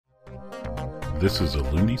This is a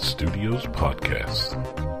Looney Studios podcast.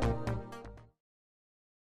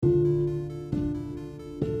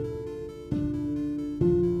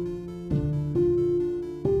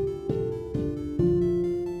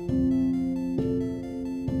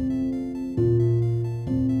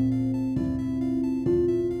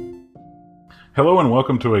 Hello and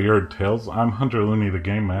welcome to A Yerd Tales. I'm Hunter Looney, the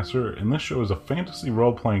Game Master, and this show is a fantasy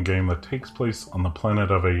role-playing game that takes place on the planet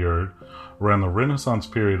of A Yerd, around the Renaissance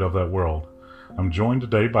period of that world. I'm joined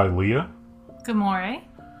today by Leah. Good morning.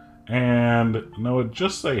 And Noah,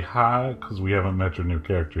 just say hi, because we haven't met your new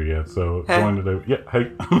character yet, so Hey. joined today. Yeah,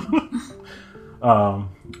 hey.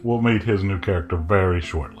 We'll meet his new character very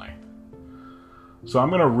shortly. So I'm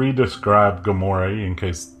going to re-describe Gamore in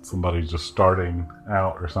case somebody's just starting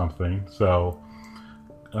out or something. So,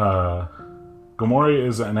 Gamore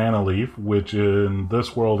is an Analeaf, which in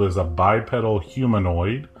this world is a bipedal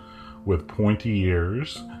humanoid with pointy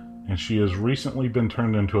ears, and she has recently been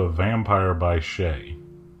turned into a vampire by Shay.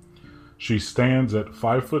 She stands at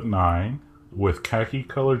 5'9", with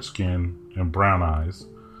khaki-colored skin and brown eyes.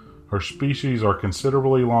 Her species are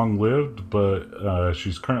considerably long-lived, but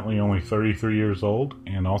she's currently only 33 years old,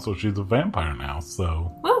 and also she's a vampire now,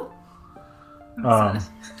 so... Woo!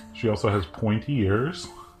 She also has pointy ears,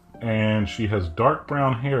 and she has dark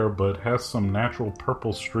brown hair, but has some natural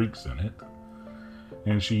purple streaks in it.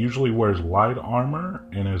 And she usually wears light armor,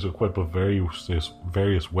 and is equipped with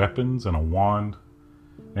various weapons and a wand,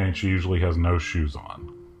 and she usually has no shoes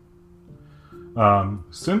on.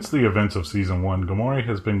 Since the events of Season 1, Gamore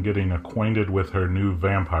has been getting acquainted with her new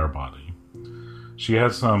vampire body. She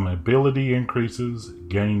has some ability increases,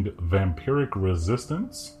 gained vampiric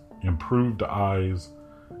resistance, improved eyes,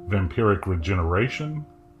 vampiric regeneration,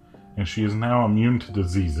 and she is now immune to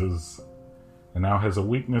diseases, and now has a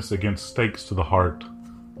weakness against stakes to the heart,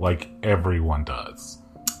 like everyone does.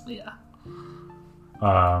 Yeah.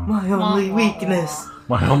 My only weakness.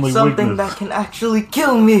 My only Something weakness. that can actually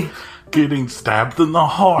kill me. Getting stabbed in the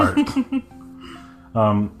heart.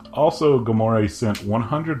 Also, Gamore sent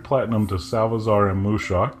 100 platinum to Salvazar and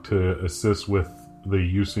Mushak to assist with the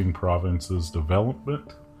Using province's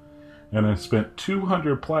development, and has spent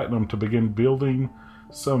 200 platinum to begin building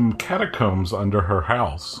some catacombs under her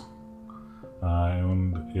house.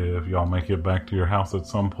 And if y'all make it back to your house at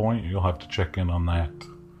some point, you'll have to check in on that.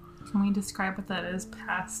 Can we describe what that is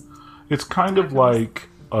past? It's kind of like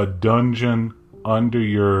a dungeon under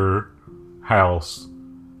your house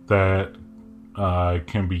that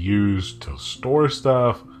can be used to store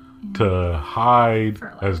stuff, to hide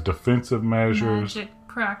For, like, as defensive measures, Magic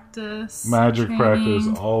practice,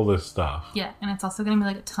 training. all this stuff. Yeah, and it's also going to be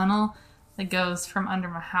like a tunnel that goes from under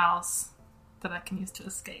my house that I can use to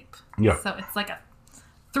escape. Yeah. So it's like a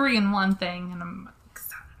 3-in-1 thing, and I'm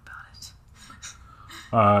excited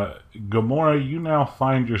about it. Gamora, you now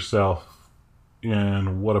find yourself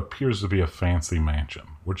in what appears to be a fancy mansion.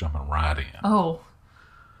 We're jumping right in. Oh.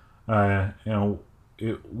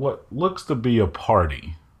 What looks to be a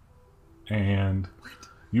party, and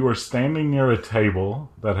you are standing near a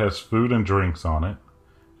table that has food and drinks on it,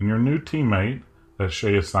 and your new teammate that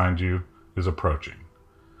Shay assigned you is approaching.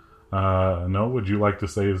 Noah, would you like to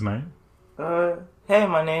say his name? Hey,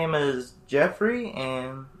 my name is Jeffrey,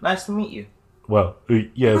 and nice to meet you. Well,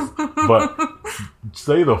 yes, but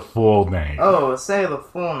say the full name. Oh, say the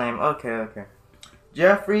full name. Okay.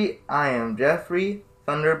 Jeffrey, I am Jeffrey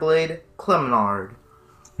Thunderblade Clemenard.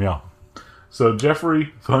 Yeah. So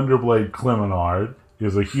Jeffrey Thunderblade Clemenard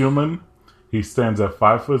is a human. He stands at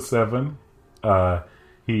 5'7".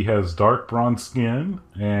 He has dark bronze skin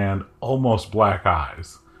and almost black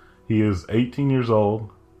eyes. He is 18 years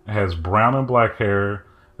old, has brown and black hair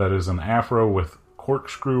that is an afro with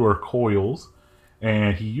corkscrew or coils,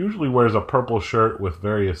 and he usually wears a purple shirt with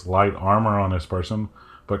various light armor on his person,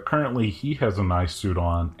 but currently he has a nice suit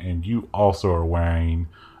on, and you also are wearing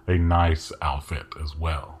a nice outfit as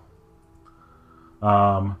well.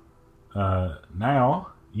 Now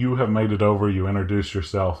you have made it over, you introduce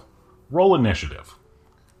yourself. Roll initiative.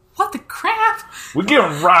 What the crap? We're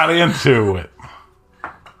getting right into it.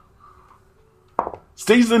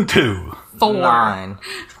 Season 2. 4. 9.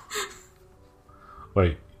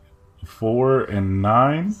 Wait, 4 and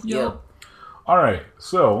 9? Yep. Alright,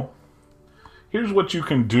 so here's what you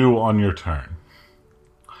can do on your turn.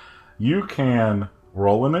 You can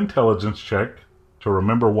roll an intelligence check to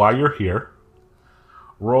remember why you're here,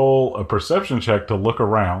 roll a perception check to look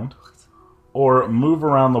around, or move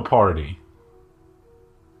around the party.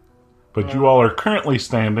 But you all are currently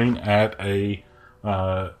standing at a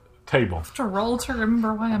table. I have to roll to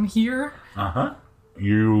remember why I'm here. Uh-huh.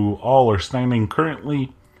 You all are standing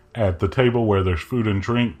currently at the table where there's food and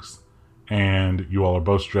drinks, and you all are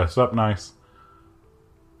both dressed up nice.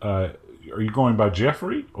 Are you going by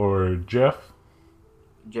Jeffrey or Jeff?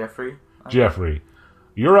 Jeffrey. Jeffrey.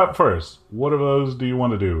 You're up first. What of those do you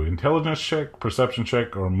want to do? Intelligence check, perception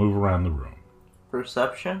check, or move around the room?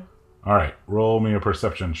 Perception. All right, roll me a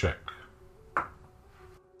perception check.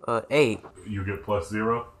 8. You get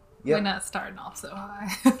 +0. Yep. We're not starting off so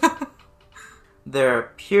high. There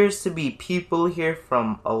appears to be people here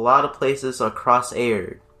from a lot of places across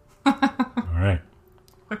air. All right.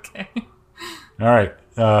 Okay. All right.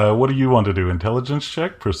 What do you want to do? Intelligence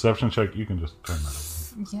check, perception check? You can just turn that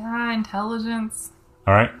over. Yeah, intelligence.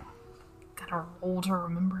 All right. Gotta roll to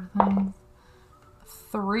remember things.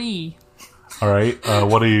 3. All right.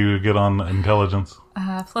 What do you get on intelligence?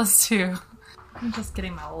 +2. I'm just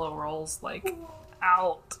getting my low rolls, like,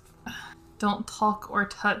 out. Don't talk or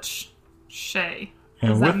touch Shay.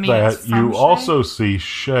 And Does with mean it's that, from you Shay? also see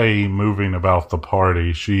Shay moving about the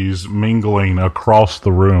party. She's mingling across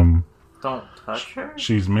the room. Don't touch her?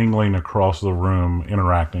 She's mingling across the room,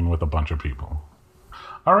 interacting with a bunch of people.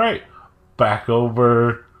 All right. Back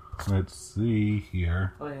over. Let's see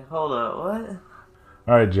here. Wait, hold up. What?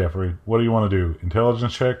 All right, Jeffrey. What do you want to do?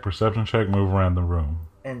 Intelligence check, perception check, move around the room.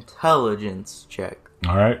 Intelligence check.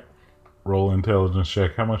 All right. Roll intelligence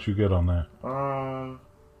check. How much you get on that?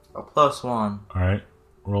 A +1. All right.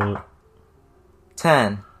 Roll it.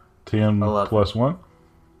 10. 10 11. plus 1.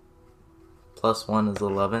 +1 is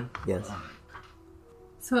 11. Yes.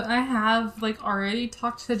 So I have, like, already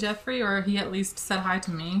talked to Jeffrey, or he at least said hi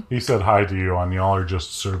to me. He said hi to you, and y'all are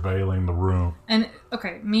just surveilling the room. And,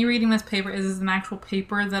 okay, me reading this paper, is this an actual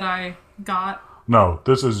paper that I got? No,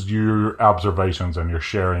 this is your observations, and you're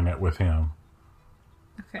sharing it with him.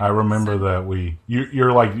 Okay. I remember so- that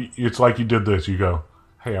you're like, it's like you did this. You go,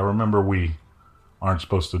 hey, I remember we aren't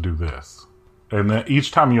supposed to do this. And then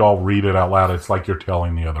each time you all read it out loud, it's like you're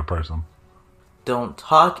telling the other person. Don't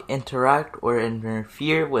talk, interact, or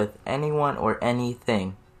interfere with anyone or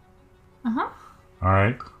anything. Uh-huh. All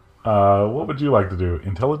right. What would you like to do?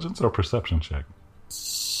 Intelligence or perception check?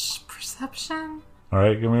 Perception? All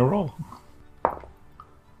right, give me a roll.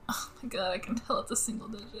 Oh my god, I can tell it's a single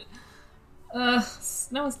digit. No,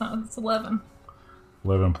 it's not. It's 11.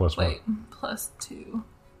 11 plus 1. Wait, +2.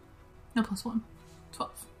 No, +1.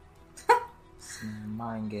 12.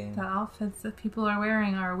 Mind game. The outfits that people are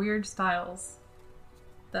wearing are weird styles.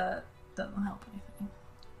 That doesn't help anything.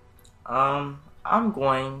 I'm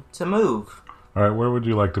going to move. All right, where would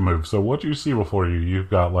you like to move? So what you see before you, you've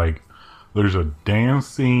got like, there's a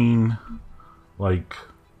dancing, like,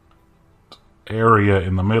 area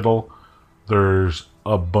in the middle. There's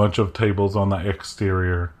a bunch of tables on the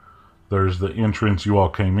exterior. There's the entrance you all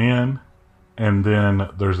came in. And then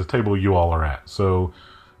there's a table you all are at. So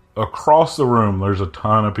across the room, there's a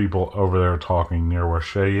ton of people over there talking near where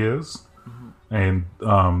Shay is. And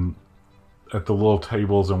at the little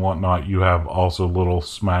tables and whatnot, you have also little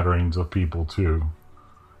smatterings of people too,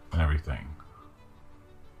 and everything.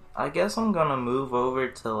 I guess I'm gonna move over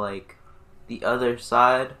to, like, the other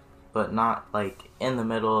side, but not, like, in the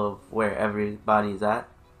middle of where everybody's at.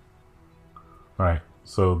 Right.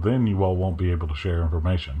 So then you all won't be able to share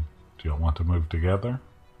information. Do you all want to move together?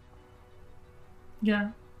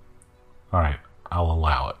 Yeah. All right. I'll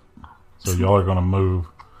allow it. So y'all are going to move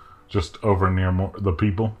just over near the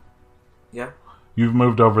people? Yeah. You've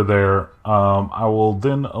moved over there. I will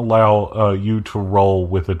then allow you to roll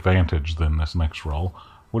with advantage then this next roll.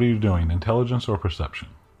 What are you doing? Intelligence or perception?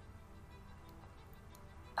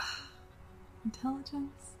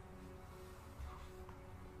 Intelligence?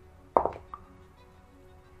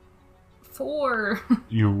 4.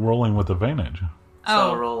 You're rolling with advantage.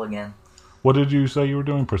 So Oh. roll again. What did you say you were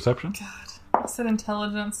doing? Perception? God. I said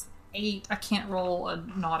intelligence 8. I can't roll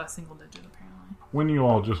not a single digit, apparently. When you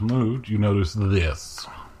all just moved, you noticed this.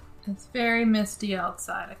 It's very misty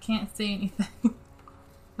outside. I can't see anything.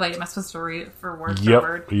 Wait, am I supposed to read it for word for Yep.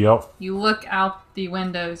 word? Yep. You look out the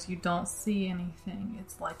windows, you don't see anything.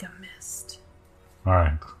 It's like a mist. All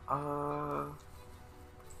right.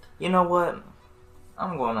 You know what?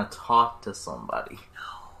 I'm gonna talk to somebody.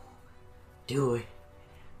 No. Do it.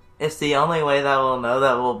 It's the only way that we'll know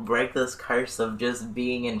that we'll break this curse of just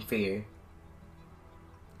being in fear.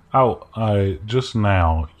 Oh, just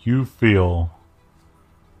now you feel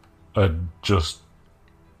a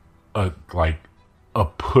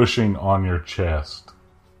pushing on your chest,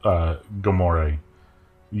 Gamore.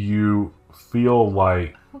 You feel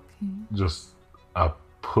like Okay. just a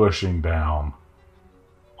pushing down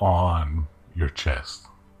on your chest.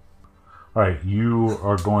 All right, you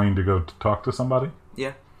are going to go to talk to somebody?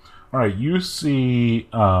 Yeah. All right, you see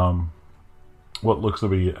what looks to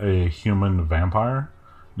be a human vampire.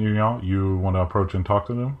 You want to approach and talk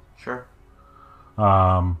to them? Sure.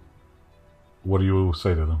 What do you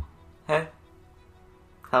say to them? Hey,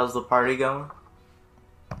 how's the party going?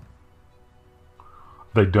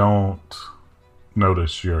 They don't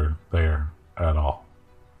notice you're there at all.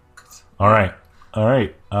 All right.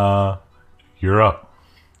 You're up.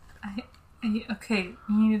 Okay, you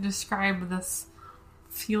need to describe this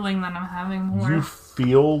feeling that I'm having more. You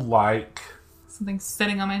feel like Something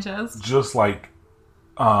sitting on my chest. just like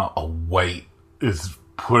a weight is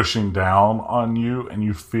pushing down on you, and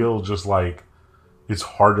you feel just like it's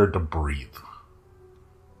harder to breathe.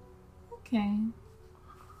 Okay.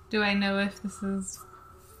 Do I know if this is...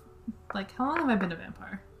 Like, how long have I been a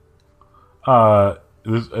vampire?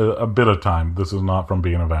 This, a bit of time. This is not from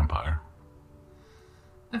being a vampire.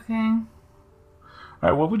 Okay. All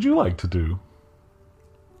right, what would you like to do?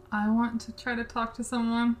 I want to try to talk to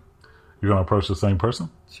someone. You're going to approach the same person?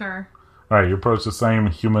 Sure. All right, you approach the same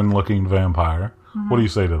human-looking vampire. Mm-hmm. What do you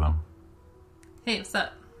say to them? Hey, what's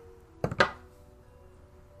up?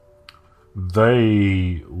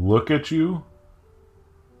 They look at you,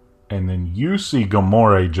 and then you see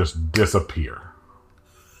Gamore just disappear.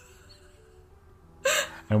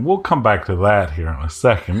 And we'll come back to that here in a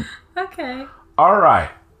second. Okay. All right,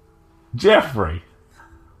 Jeffrey.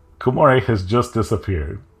 Gamore has just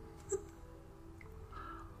disappeared.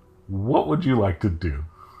 What would you like to do?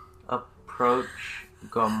 Approach.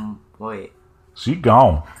 Wait. She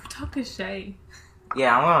gone. Talk to Shay.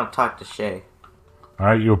 Yeah, I'm gonna talk to Shay. All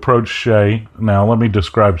right, you approach Shay. Now, let me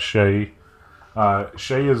describe Shay.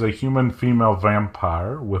 Shay is a human female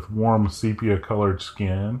vampire with warm sepia-colored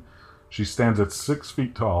skin. She stands at 6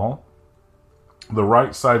 feet tall. The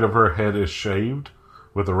right side of her head is shaved,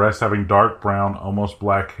 with the rest having dark brown, almost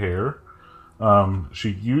black hair. She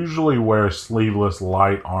usually wears sleeveless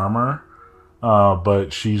light armor,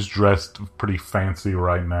 but she's dressed pretty fancy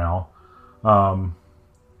right now. What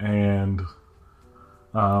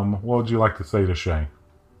would you like to say to Shay?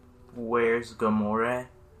 Where's Gamore?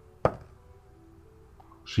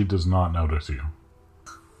 She does not notice you.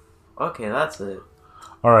 Okay, that's it.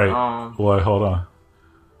 All right. Well, hold on.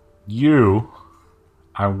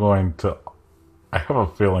 I have a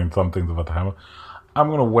feeling something's about to happen. I'm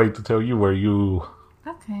going to wait to tell you where you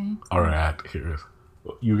Okay. are at here.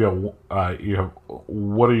 What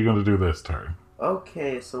are you going to do this turn?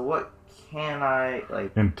 Okay, so what can I,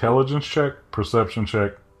 Intelligence check, perception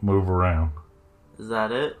check, move around. is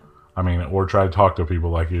that it? I mean, or try to talk to people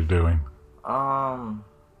like you're doing.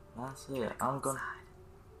 That's it. I'm gonna...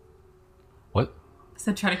 What? I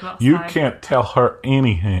said try to go outside. You can't tell her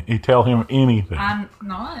anything. You tell him anything. I'm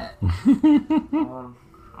not.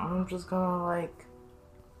 I'm just gonna,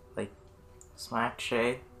 smack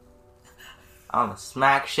Shay. I'm gonna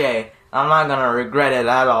smack Shay. I'm not gonna regret it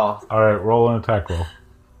at all. All right, roll an attack roll.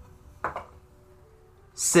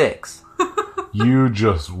 6. You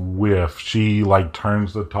just whiff. She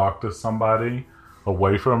turns to talk to somebody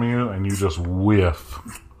away from you, and you just whiff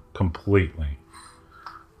completely.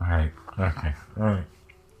 All right. Okay. All right.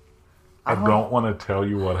 I don't want to tell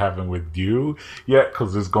you what happened with you yet,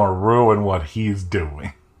 because it's going to ruin what he's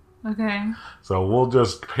doing. Okay. So we'll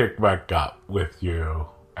just pick back up with you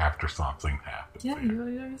after something happens. Yeah, you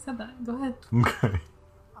already said that. Go ahead. Okay.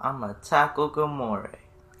 I'm gonna tackle Gamore.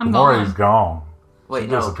 I'm Gamore's gone. gone. Wait, She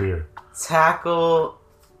no. disappeared. Tackle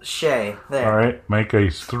Shay. There. All right. Make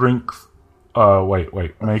a strength. Wait.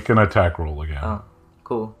 Make an attack roll again. Oh,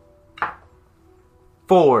 cool.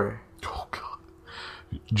 4. Oh, God.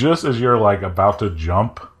 Just as you're about to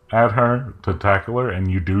jump at her to tackle her,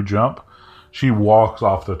 and you do jump, she walks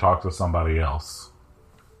off to talk to somebody else.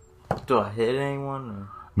 Do I hit anyone? Or?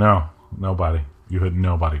 No, nobody. You hit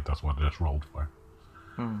nobody. That's what I just rolled for.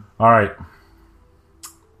 All right.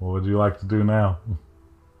 What would you like to do now?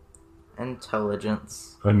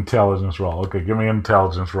 Intelligence. Intelligence roll. Okay, give me an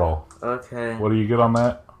intelligence roll. Okay. What do you get on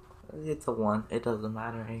that? It's a 1. It doesn't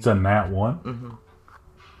matter. It's a nat 1.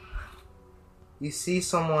 You see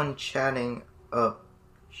someone chatting up.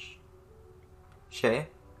 Shay?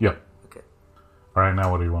 Yep. Okay. All right,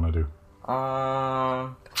 now what do you want to do? I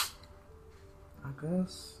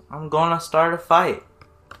guess I'm gonna start a fight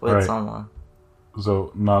with Right. someone.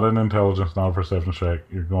 So, not an intelligence, not a perception check.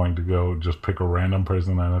 You're going to go just pick a random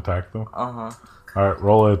person and attack them? Uh-huh. All right,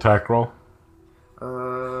 roll an attack roll.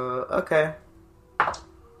 Okay.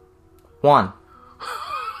 1.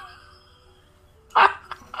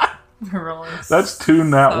 We're rolling. That's 2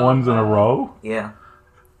 nat so 1s in a bad. row? Yeah.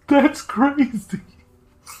 That's crazy.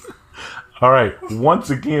 All right, once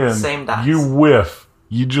again, Same dice. you whiff.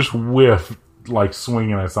 You just whiff,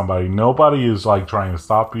 swinging at somebody. Nobody is, trying to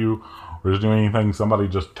stop you or does anything? Somebody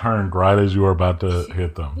just turned right as you were about to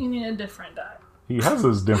hit them. You need a different die. He has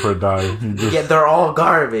his different die. He just... Yeah, they're all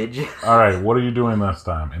garbage. All right, what are you doing this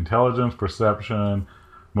time? Intelligence, perception,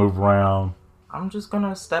 move around. I'm just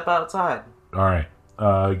gonna step outside. All right,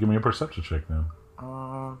 give me a perception check then.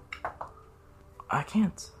 I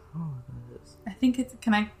can't. Oh, what it is. I think it's.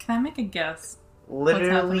 Can I make a guess?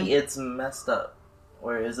 Literally, it's messed up.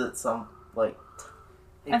 Or is it some like?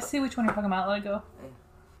 I see which one you're talking about. Let it go.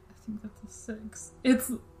 I think that's a 6.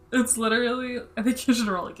 It's literally. I think you should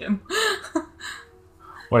roll again.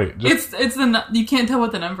 Wait, just it's the. You can't tell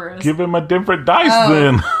what the number is. give him a different dice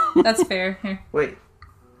then. That's fair. Here. Wait,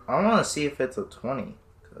 I want to see if it's a 20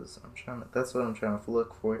 because that's what I'm trying to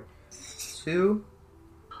look for. 2.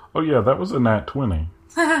 Oh yeah, that was a nat 20.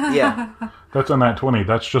 Yeah. That's a nat 20.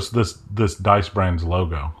 That's just this Dice Brand's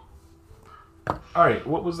logo. All right,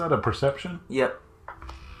 what was that? A perception? Yep.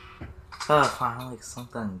 Finally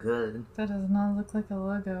something good. That does not look like a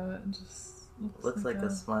logo. It just Looks like a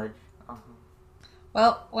smudge.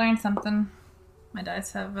 Well, learn something. My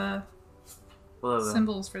dice have Whatever.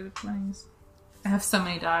 symbols for the 20s. I have so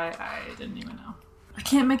many die, I didn't even know. I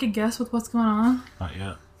can't make a guess with what's going on. Not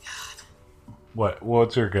yet.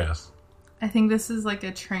 What's your guess? I think this is like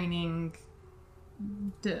a training,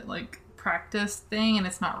 practice thing, and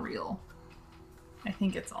it's not real. I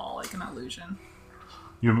think it's all like an illusion.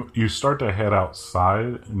 You start to head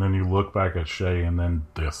outside, and then you look back at Shay, and then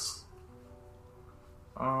this.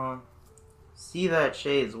 See that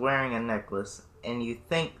Shay is wearing a necklace, and you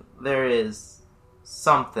think there is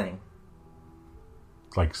something.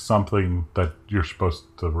 Like something that you're supposed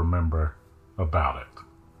to remember about it.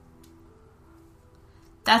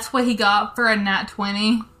 That's what he got for a nat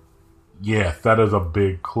 20? Yes, that is a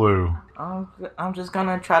big clue. I'm just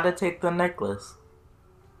gonna try to take the necklace.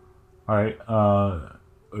 Alright,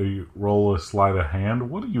 you roll a sleight of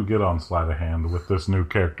hand. What do you get on sleight of hand with this new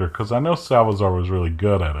character? Because I know Salazar was really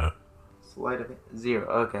good at it. Sleight of 0,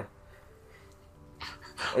 okay.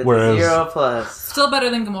 It's Whereas, 0 plus. Still better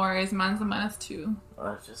than Gamore's. Mine's a -2.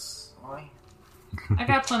 Just... I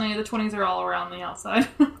got plenty. The 20s are all around the outside.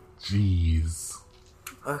 Jeez.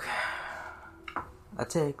 Okay. I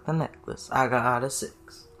take the necklace. I got a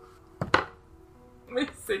 6. My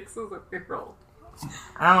 6 is a big roll.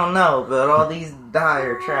 I don't know, but all these die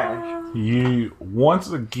are trash. You,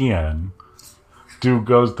 once again, dude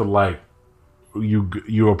goes to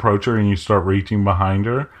you approach her and you start reaching behind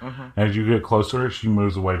her. Mm-hmm. As you get closer, she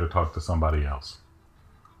moves away to talk to somebody else.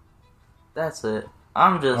 That's it.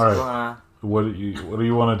 I'm just gonna... What do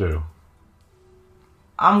you want to do?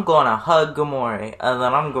 I'm gonna hug Gamore, and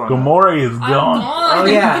then I'm gonna... Gamore is gone. Oh,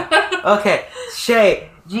 yeah. Okay. Shay.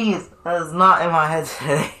 Jeez, that is not in my head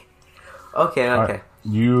today. Okay. Right.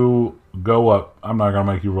 You go up. I'm not going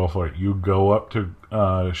to make you roll for it. You go up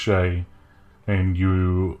to Shay, and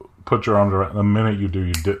you put your arms around. The minute you do,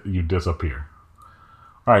 you disappear.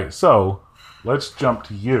 All right, so let's jump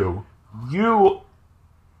to you. You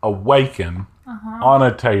awaken on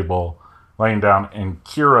a table, laying down, and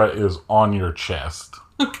Kira is on your chest.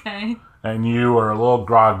 Okay. And you are a little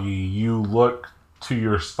groggy. You look to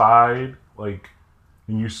your side, and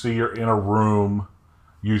you see you're in a room.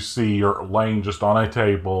 You see you're laying just on a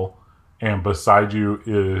table, and beside you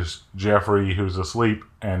is Jeffrey, who's asleep,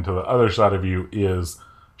 and to the other side of you is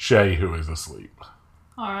Shay, who is asleep.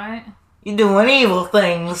 Alright. You doing evil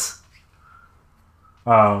things.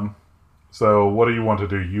 So what do you want to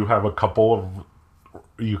do? You have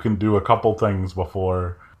you can do a couple things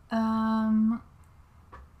before. I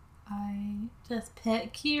just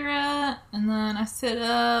pet Kira, and then I sit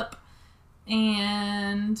up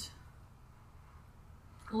and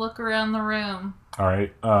look around the room. All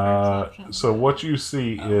right. So what you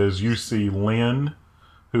see is Lynn,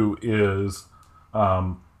 who is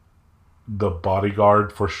the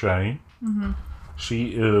bodyguard for Shay. Mm-hmm.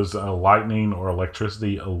 She is a lightning or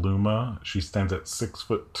electricity Illuma. She stands at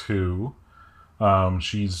 6'2".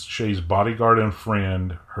 She's Shay's bodyguard and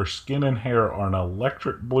friend. Her skin and hair are an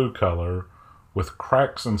electric blue color with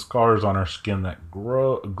cracks and scars on her skin that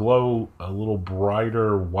glow a little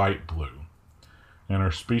brighter white blue. And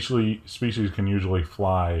her species can usually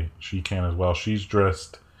fly. She can as well. She's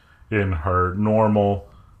dressed in her normal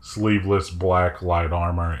sleeveless black light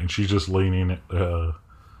armor, and she's just leaning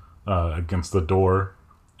against the door.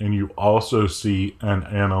 And you also see an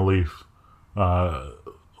Annaleaf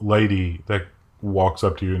lady that walks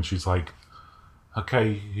up to you, and she's like,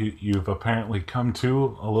 okay, you've apparently come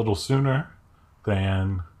to a little sooner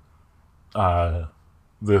than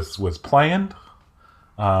this was planned.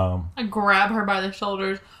 I grab her by the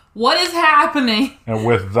shoulders. What is happening? And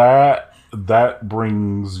with that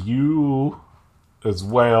brings you as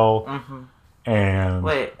well. Mm-hmm. And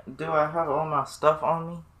Wait, do I have all my stuff on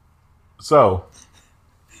me? so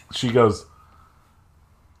she goes,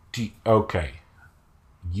 okay,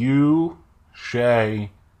 you,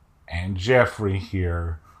 Shay, and Jeffrey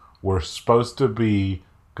here were supposed to be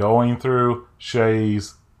going through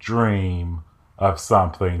Shay's dream of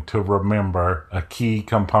something to remember a key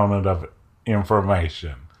component of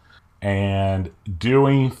information. And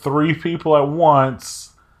doing 3 people at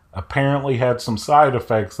once apparently had some side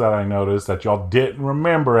effects that I noticed, that y'all didn't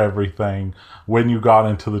remember everything when you got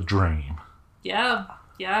into the dream. Yeah,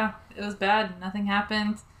 it was bad. Nothing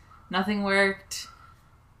happened. Nothing worked.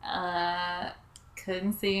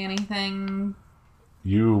 Couldn't see anything.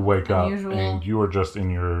 You wake unusual. up and you are just in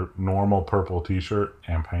your normal purple t-shirt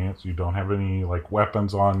and pants. You don't have any like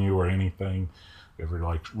weapons on you or anything. You have your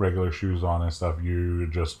like regular shoes on and stuff. You're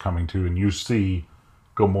just coming to, and you see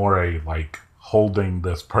Gamore like holding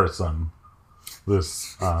this person,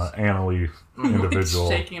 this Annaleaf individual,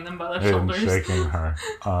 shaking them by the and shoulders. shaking her.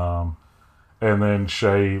 And then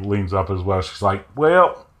Shay leans up as well. She's like,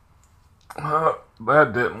 "Well,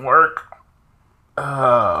 that didn't work."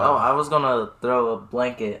 I was gonna throw a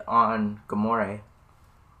blanket on Gamore.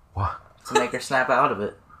 What? To make her snap out of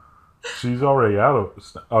it. She's already out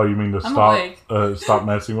of. Oh, you mean to I'm stop? awake. Stop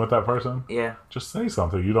messing with that person? Yeah. Just say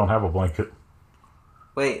something. You don't have a blanket.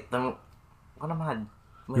 Wait, then what am I...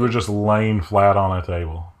 You were just laying flat on a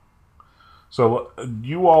table. So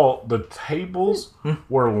you all, the tables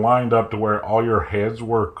were lined up to where all your heads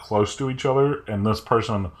were close to each other, and this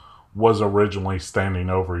person was originally standing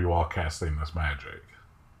over you all casting this magic.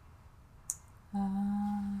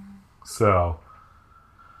 So,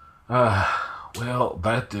 well,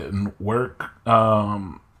 that didn't work.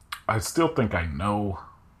 I still think I know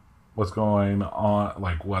what's going on,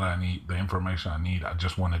 like what I need, the information I need. I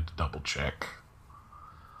just wanted to double check.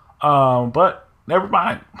 But never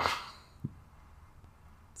mind.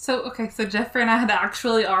 So Jeffrey and I had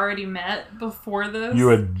actually already met before this? You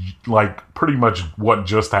had, like, pretty much what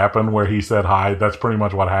just happened where he said hi. That's pretty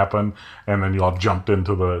much what happened. And then y'all jumped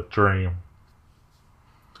into the dream.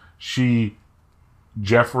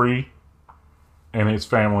 Jeffrey and his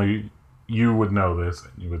family, you would know this.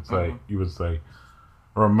 And you would say,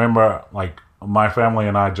 remember, like, my family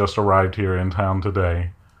and I just arrived here in town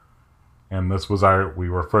today. And this was we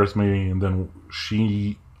were first meeting. And then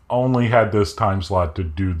she only had this time slot to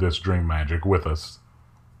do this dream magic with us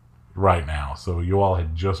right now. So you all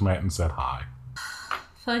had just met and said hi. I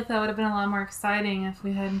feel like that would have been a lot more exciting if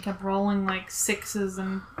we hadn't kept rolling like 6s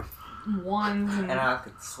and 1s. And I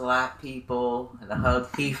could slap people and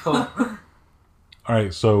hug people.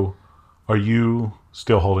 Alright, so are you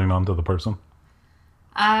still holding on to the person?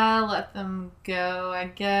 I let them go, I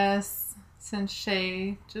guess, since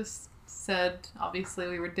Shay just said obviously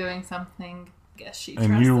we were doing something. Guess she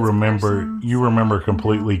and you remember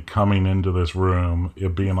completely coming into this room,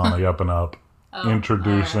 it being on the up and up, being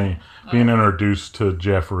introduced to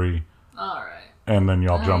Jeffrey. Alright. And then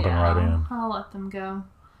y'all jumping right in. I'll let them go.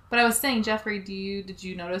 But I was saying, Jeffrey, did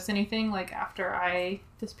you notice anything like after I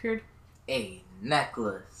disappeared? A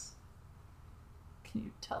necklace. Can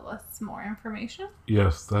you tell us more information?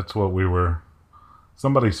 Yes, that's what we were.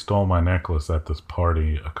 Somebody stole my necklace at this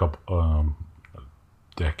party a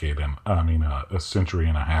century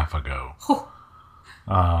and a half ago.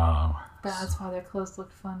 That's why their clothes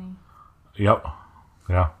looked funny. Yep.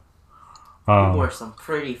 Yeah. You wore some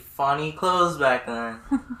pretty funny clothes back then.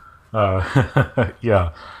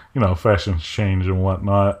 Yeah. Fashions change and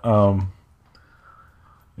whatnot.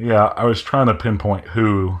 Yeah, I was trying to pinpoint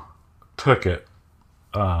who took it.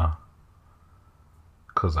 Because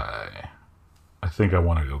I think I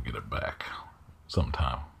want to go get it back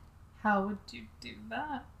sometime. How would you do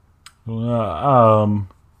that?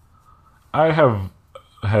 I have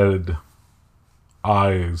had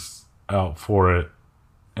eyes out for it,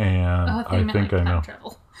 and I think I know.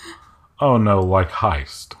 Travel. Oh no, like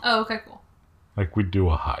heist. Oh, okay, cool. Like we do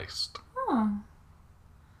a heist. Oh.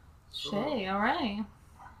 Shay, alright.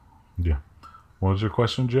 Yeah. What was your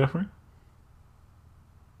question, Jeffrey?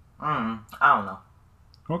 I don't know.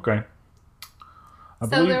 Okay.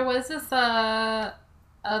 There was this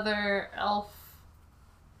other elf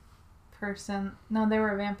person. No, they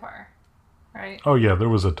were a vampire, right? Oh yeah, there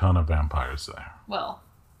was a ton of vampires there. Well,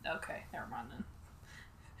 okay, never mind then.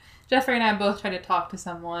 Jeffrey and I both tried to talk to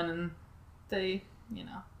someone, and they,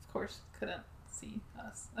 of course, couldn't see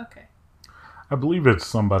us. Okay. I believe it's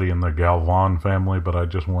somebody in the Galvan family, but I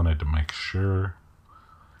just wanted to make sure.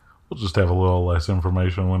 We'll just have a little less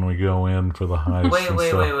information when we go in for the heist. Wait.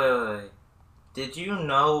 Did you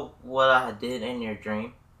know what I did in your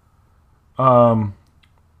dream?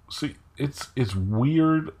 See, it's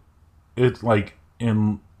weird. It's like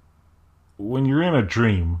when you're in a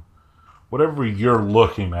dream, whatever you're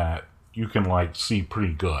looking at, you can like see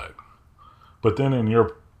pretty good. But then in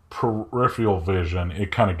your peripheral vision,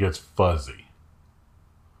 it kind of gets fuzzy.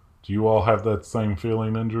 Do you all have that same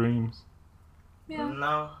feeling in dreams? Yeah.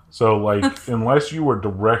 No. So, like, unless you were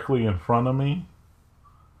directly in front of me,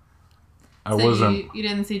 I So wasn't. You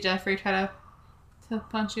didn't see Jeffrey try to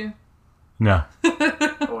punch you? No,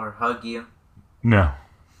 Or hug you. no.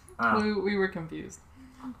 Oh. We were confused.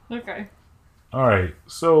 Okay. All right.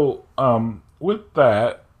 So, with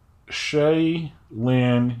that, Shay,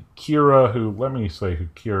 Lynn, Kira, let me say who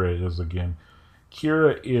Kira is again.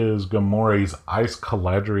 Kira is Gamore's Ice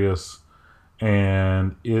Caladrius,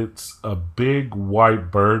 and it's a big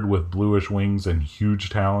white bird with bluish wings and huge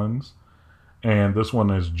talons. And this one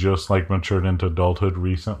is just like matured into adulthood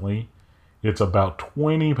recently. It's about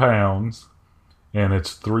 20 pounds, and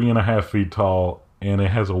it's 3.5 feet tall, and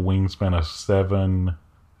it has a wingspan of 7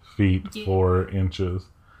 feet 4 inches.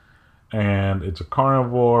 And it's a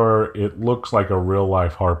carnivore. It looks like a real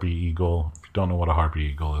life harpy eagle. If you don't know what a harpy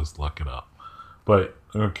eagle is, look it up. But,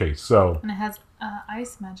 okay, so... And it has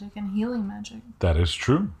ice magic and healing magic. That is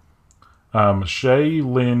true. Shay,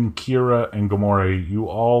 Lynn, Kira, and Gamore, you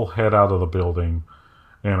all head out of the building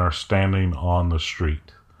and are standing on the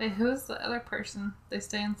street. Wait, who's the other person? They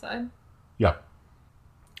stay inside? Yep.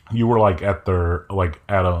 You were like at a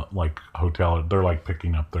hotel. They're like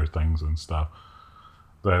picking up their things and stuff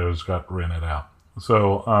that has got rented out.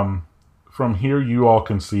 So from here, you all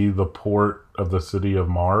can see the port of the city of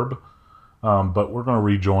Marb. But we're going to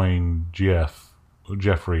rejoin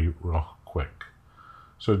Jeffrey real quick.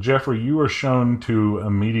 So, Jeffrey, you are shown to a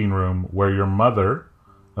meeting room where your mother,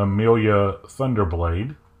 Amelia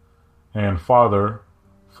Thunderblade, and father,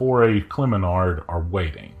 Foray Clemenard, are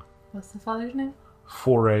waiting. What's the father's name?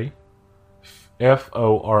 Foray,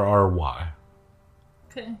 Forry.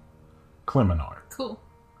 Okay. Clemenard. Cool.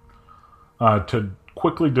 To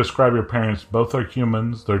quickly describe your parents, both are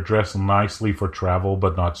humans. They're dressed nicely for travel,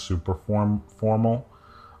 but not super formal.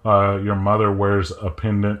 Your mother wears a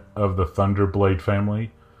pendant of the Thunderblade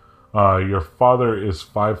family. Your father is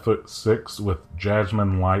 5'6" with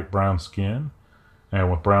jasmine light brown skin and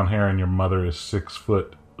with brown hair, and your mother is 6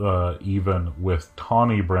 foot even with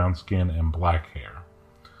tawny brown skin and black hair.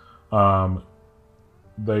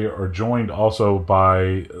 They are joined also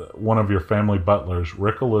by one of your family butlers,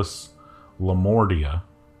 Ricolas Lamordia,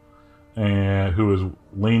 and who is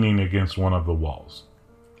leaning against one of the walls.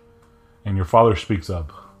 And your father speaks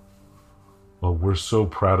up. Well, we're so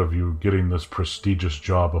proud of you getting this prestigious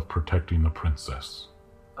job of protecting the princess.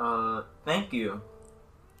 Thank you,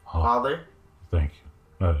 Oh, Father. thank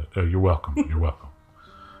you. You're welcome. You're welcome.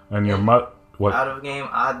 And your what? Out of game,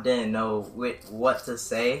 I didn't know what to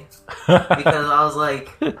say because I was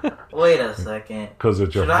like, wait a second. Because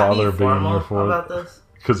it's your Should father I be being formal your father. about this?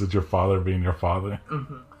 Because it's your father being your father.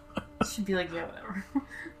 Mm-hmm. Should be like, yeah, whatever.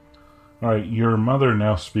 All right, your mother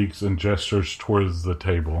now speaks and gestures towards the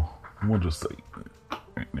table. We'll just say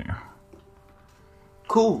right there.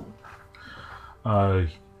 Cool.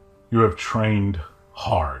 You have trained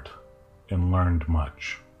hard and learned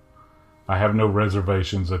much. I have no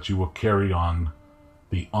reservations that you will carry on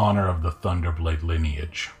the honor of the Thunderblade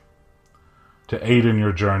lineage. To aid in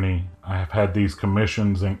your journey, I have had these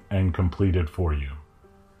commissions and completed for you.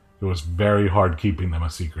 It was very hard keeping them a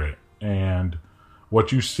secret. And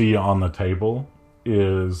what you see on the table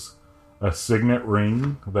is a signet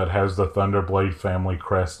ring that has the Thunderblade family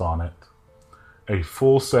crest on it, a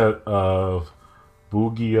full set of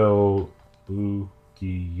Bugyo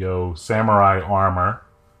samurai armor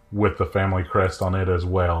with the family crest on it as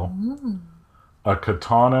well, a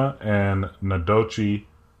katana and Nadochi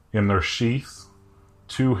in their sheaths,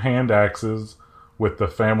 2 hand axes with the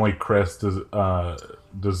family crest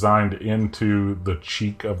designed into the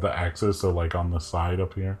cheek of the axis, so like on the side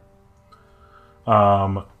up here.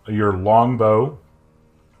 Your longbow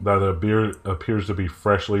that appears to be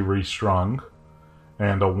freshly restrung,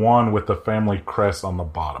 and a wand with the family crest on the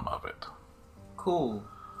bottom of it. Cool.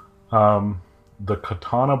 The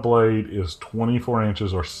katana blade is 24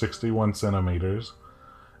 inches or 61 centimeters,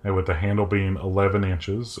 and with the handle being 11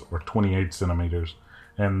 inches or 28 centimeters.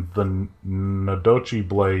 And the Nadochi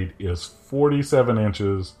blade is 47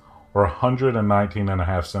 inches or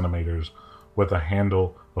 119.5 centimeters with a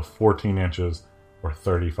handle of 14 inches or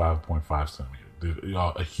 35.5 centimeters.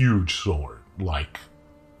 A huge sword, like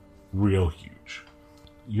real huge.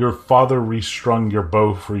 Your father restrung your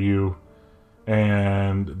bow for you,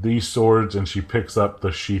 and these swords, and she picks up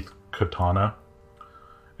the sheath katana,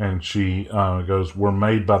 and she goes, were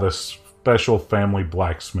made by the special family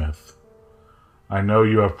blacksmith I know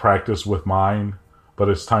you have practiced with mine, but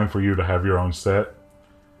it's time for you to have your own set.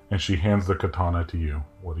 And she hands the katana to you.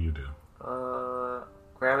 What do you do?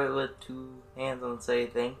 Grab it with 2 hands and say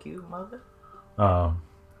thank you, mother.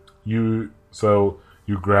 You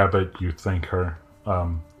grab it. You thank her.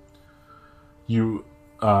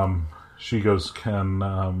 She goes, Can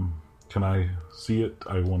I see it?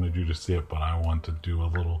 I wanted you to see it, but I want to do a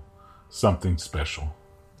little something special.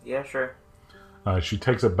 Yeah, sure. She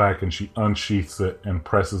takes it back and she unsheaths it and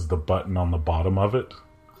presses the button on the bottom of it.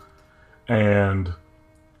 And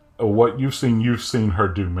what you've seen her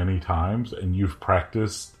do many times, and you've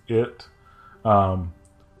practiced it on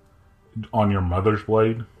your mother's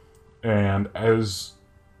blade. And as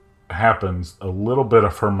happens, a little bit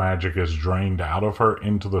of her magic is drained out of her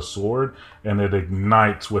into the sword, and it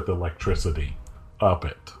ignites with electricity up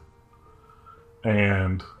it.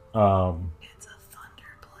 And it's a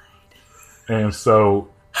thunder blade. And so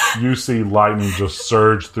you see lightning just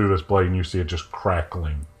surge through this blade, and you see it just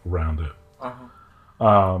crackling around it.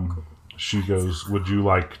 She goes, would you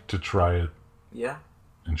like to try it? Yeah.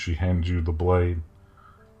 And she hands you the blade.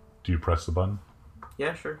 Do you press the button?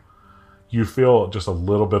 Yeah, sure. You feel just a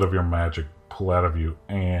little bit of your magic pull out of you,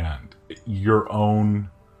 and your own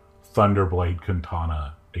Thunderblade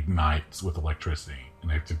katana ignites with electricity, and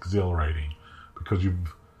it's exhilarating because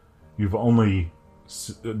you've only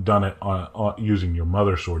done it on using your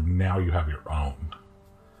mother's sword. Now you have your own.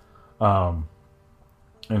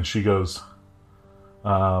 And she goes,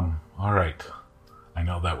 all right, I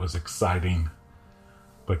know that was exciting,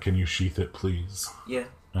 but can you sheath it, please? Yeah.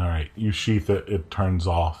 All right, you sheath it. It turns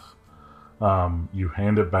off. You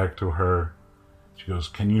hand it back to her. She goes,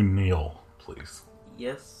 can you kneel, please?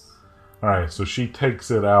 Yes. All right, so she takes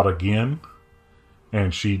it out again,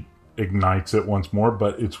 and she ignites it once more,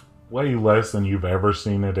 but it's way less than you've ever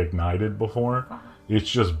seen it ignited before. It's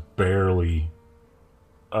just barely,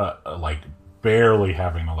 barely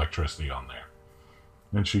having electricity on there.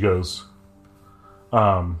 And she goes,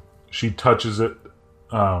 she touches it,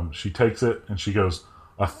 she takes it, and she goes,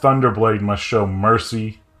 a Thunderblade must show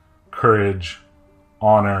mercy, courage,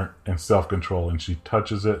 honor, and self-control. And she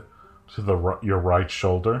touches it to your right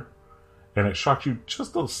shoulder, and it shocks you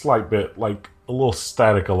just a slight bit, like a little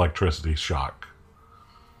static electricity shock.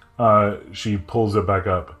 She pulls it back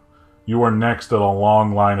up. You are next in a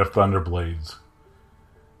long line of Thunderblades.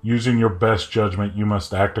 Using your best judgment, you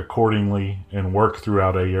must act accordingly and work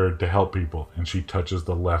throughout Ayerd to help people. And she touches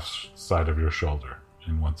the left side of your shoulder.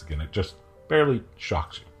 And once again, it just barely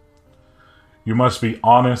shocks you. You must be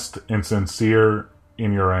honest and sincere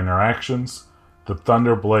in your interactions. The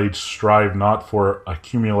Thunderblades strive not for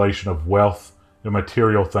accumulation of wealth and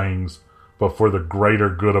material things, but for the greater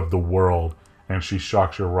good of the world. And she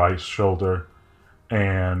shocks your right shoulder,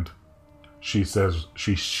 and she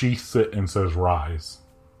sheaths it and says, rise.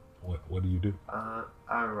 What do you do? I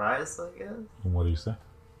rise, I guess. And what do you say?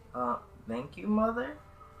 Thank you, mother.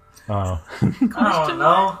 Uh, I don't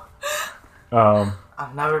know. um,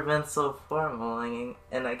 I've never been so formal in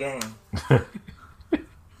a game.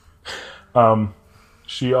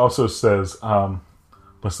 She also says,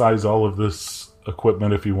 besides all of this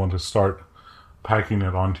equipment, if you want to start packing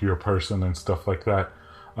it onto your person and stuff like that,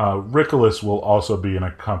 Richolas will also be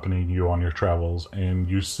accompanying you on your travels, and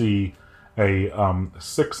you see a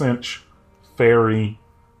 6-inch fairy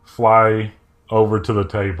fly over to the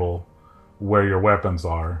table where your weapons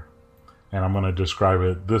are. And I'm going to describe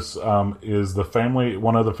it. This is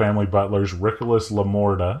one of the family butlers, Richolas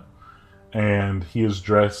Lamorda, and he is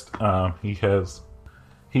dressed. He has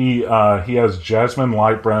jasmine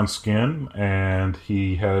light brown skin, and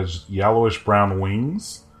he has yellowish brown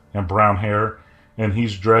wings and brown hair, and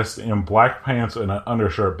he's dressed in black pants and an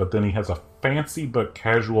undershirt. But then he has a fancy but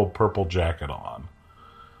casual purple jacket on,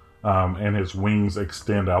 and his wings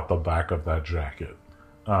extend out the back of that jacket.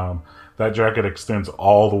 That jacket extends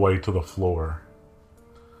all the way to the floor.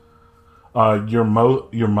 Your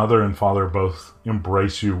mother and father both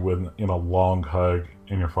embrace you in a long hug,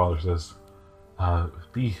 and your father says,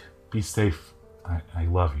 "Be safe. I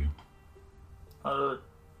love you."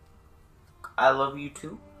 I love you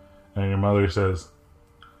too. And your mother says,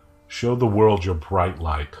 "Show the world your bright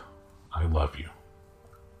light. I love you."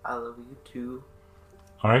 I love you too.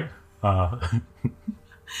 All right.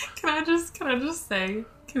 Can I just say?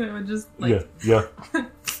 Can I just yeah.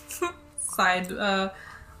 side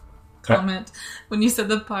comment when you said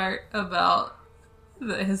the part about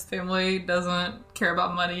that his family doesn't care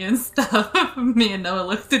about money and stuff? Me and Noah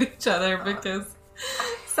looked at each other because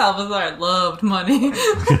Salvazar loved money,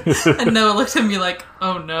 and Noah looked at me like,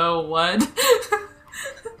 "Oh no, what?"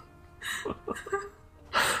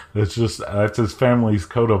 That's his family's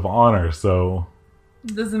code of honor. So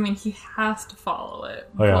Doesn't mean he has to follow it.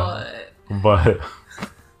 Oh, yeah. But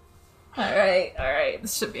Alright.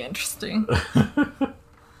 This should be interesting.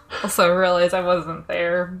 Also, I realized I wasn't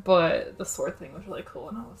there, but the sword thing was really cool,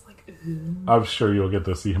 and I was like, ooh. I'm sure you'll get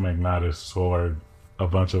to see him ignite his sword a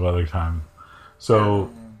bunch of other times.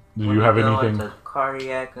 So, do you have anything? Into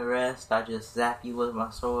cardiac arrest, I just zap you with my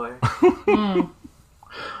sword. Do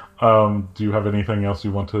you have anything else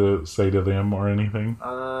you want to say to them or anything?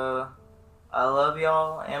 I love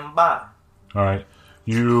y'all and bye. All right.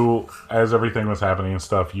 You, as everything was happening and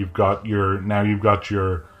stuff, you've got your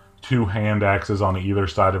 2 hand axes on either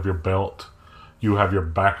side of your belt. You have your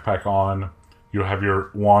backpack on. You have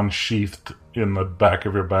your wand sheathed in the back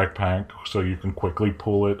of your backpack so you can quickly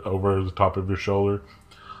pull it over the top of your shoulder.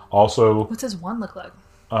 Also, What's his wand look like?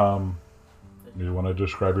 you want to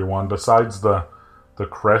describe your wand? Besides the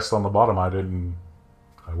crest on the bottom, I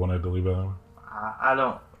wanted to leave it on. I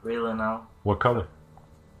don't really know. What color?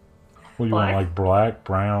 What do you want, Black. like black,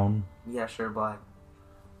 brown? Yeah, sure, black.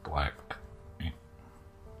 Black.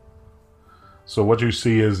 So what you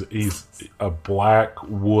see is a black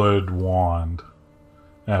wood wand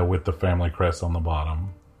with the family crest on the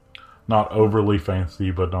bottom. Not overly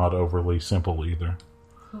fancy, but not overly simple either.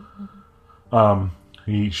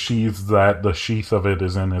 He sheathes that. The sheath of it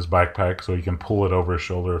is in his backpack, so he can pull it over his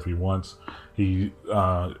shoulder if he wants. He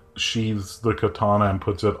sheathes the katana and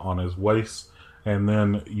puts it on his waist. And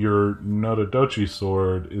then your Nododochi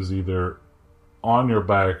sword is either on your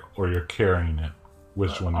back or you're carrying it.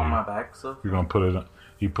 Which one? On my back, so You're going to put it...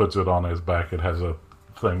 He puts it on his back. It has a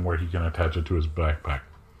thing where he can attach it to his backpack.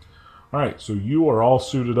 Alright, so you are all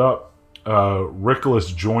suited up.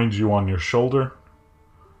 Richolas joins you on your shoulder,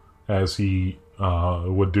 as he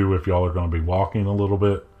would do if y'all are going to be walking a little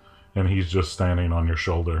bit. And he's just standing on your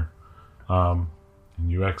shoulder. And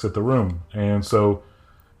you exit the room. And so...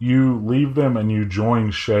 You leave them and you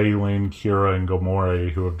join Shaylin, Kira, and Gomore,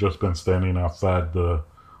 who have just been standing outside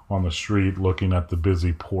on the street looking at the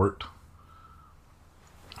busy port.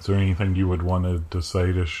 Is there anything you would want to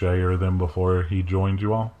say to Shay or them before he joined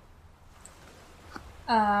you all?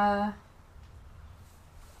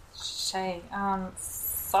 Shay,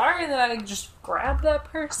 sorry that I just grabbed that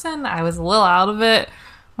person. I was a little out of it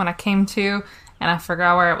when I came to, and I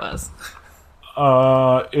forgot where it was.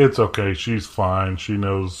 It's okay. She's fine. She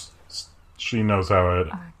knows how it,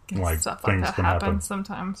 I guess like, stuff things like that can happen. happens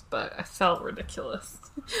sometimes, but I felt ridiculous.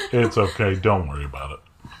 It's okay. Don't worry about it.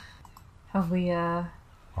 Have we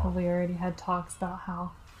already had talks about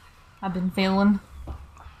how I've been feeling?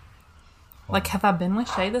 Like, have I been with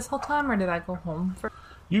Shay this whole time, or did I go home for?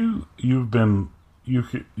 You have been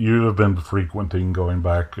frequenting, going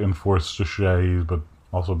back and forth to Shay's, but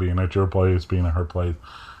also being at your place, being at her place.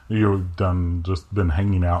 You've just been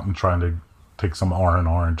hanging out and trying to take some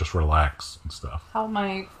R&R and just relax and stuff. How am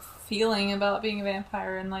I feeling about being a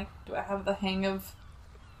vampire, and like, do I have the hang of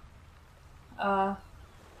do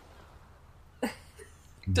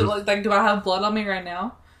I have blood on me right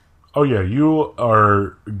now? Oh yeah, you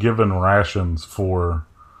are given rations for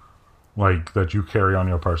like that you carry on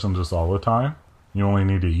your person just all the time. You only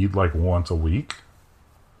need to eat like once a week.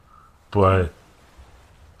 But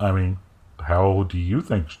I mean, how do you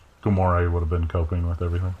think Gomore would have been coping with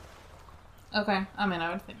everything? Okay, I mean,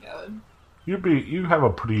 I would think I would. You have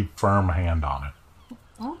a pretty firm hand on it.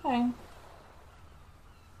 Okay.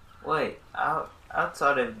 wait.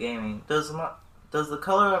 Outside of gaming, does the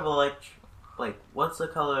color of what's the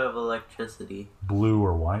color of electricity? Blue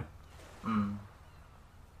or white?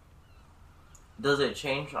 Does it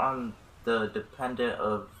change on the dependent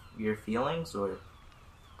of your feelings, or?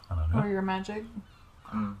 I don't know. Or your magic?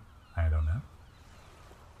 I don't know.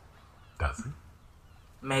 Does it?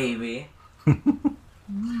 Maybe.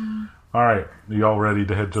 Alright, are y'all ready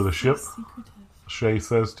to head to the ship? Secretive. Shay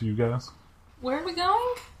says to you guys. Where are we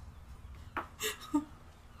going?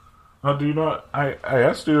 Do you not? I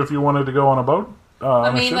asked you if you wanted to go on a boat,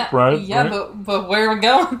 on a ship, right? Yeah, right? but where are we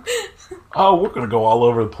going? Oh, we're gonna go all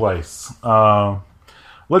over the place.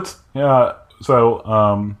 Let's.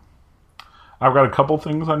 So, I've got a couple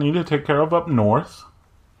things I need to take care of up north.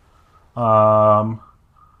 How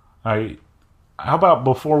about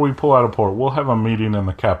before we pull out of port, we'll have a meeting in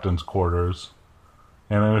the captain's quarters,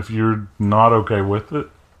 and then if you're not okay with it,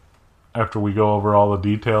 after we go over all the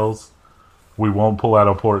details, we won't pull out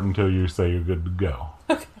of port until you say you're good to go.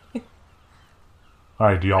 Okay. All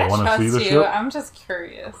right, do y'all want to see the ship? I'm just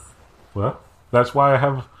curious. Well, that's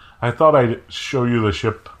why I thought I'd show you the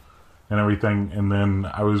ship and everything, and then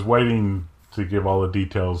I was waiting to give all the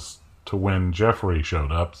details to when Jeffrey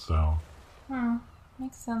showed up, so.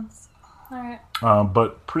 Makes sense. Alright.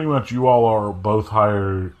 But pretty much you all are both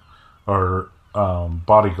hired, or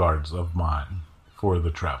bodyguards of mine for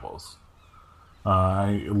the travels.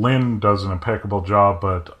 Lynn does an impeccable job,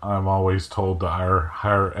 but I'm always told to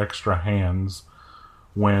hire extra hands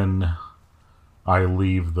when I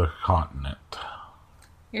leave the continent.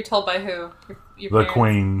 You're told by who? Your The parents?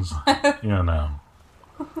 queens,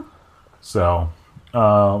 So,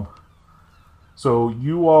 so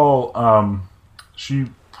you all, she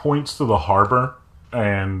points to the harbor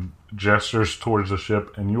and gestures towards the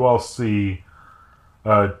ship, and you all see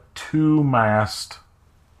a two-mast,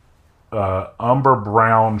 umber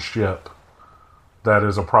brown ship that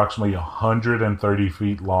is approximately 130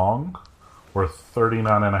 feet long, or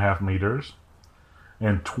 39.5 meters,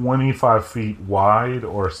 and 25 feet wide,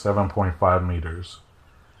 or 7.5 meters.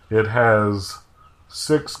 It has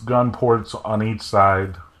 6 gun ports on each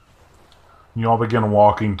side. You all begin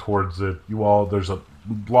walking towards it. There's a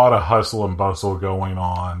lot of hustle and bustle going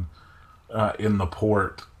on in the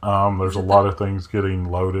port. There's a lot of things getting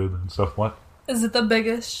loaded and stuff. What? Is it the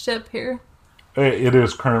biggest ship here? It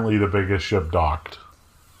is currently the biggest ship docked.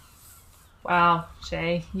 Wow,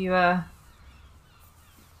 Shay, you went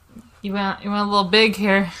a little big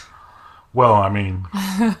here. Well, I mean,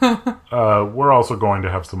 we're also going to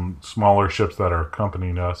have some smaller ships that are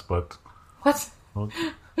accompanying us, but What?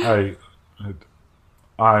 I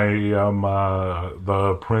am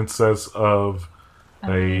the princess of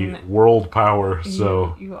a world power,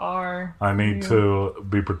 so you are. I need to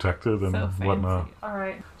be protected and So fancy. whatnot. All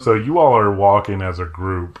right. So you all are walking as a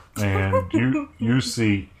group, and you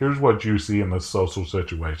see, here's what you see in this social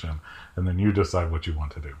situation, and then you decide what you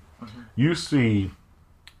want to do. Mm-hmm. You see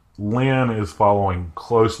Lynn is following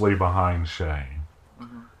closely behind Shay,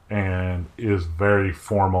 and is very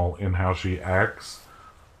formal in how she acts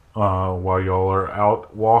while y'all are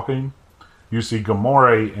out walking. You see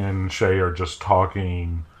Gamore and Shay are just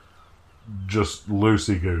talking just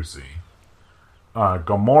loosey-goosey.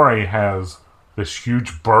 Gamore has this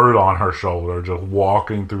huge bird on her shoulder just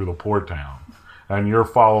walking through the port town. And you're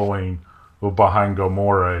following behind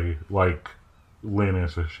Gamore like Lynn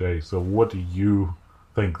is to Shay. So what do you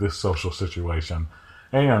think this social situation?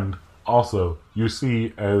 And also, you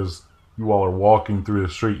see as you all are walking through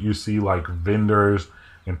the street, you see like vendors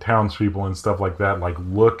and townspeople and stuff like that, like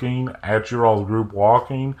looking at your all group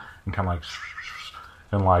walking and kind of like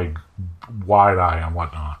and like wide eye and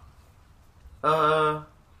whatnot. I'm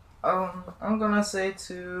gonna say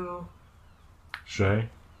to Shay?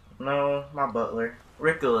 no, my butler,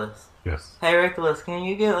 Richolas. Yes. Hey, Richolas, can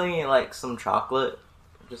you get me like some chocolate,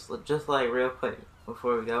 just like real quick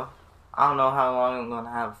before we go? I don't know how long I'm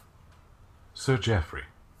gonna have. Sir Geoffrey,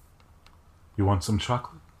 you want some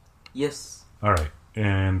chocolate? Yes. All right.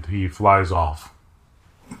 And he flies off.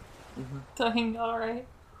 Dang, all right.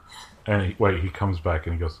 And he comes back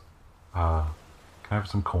and he goes, can I have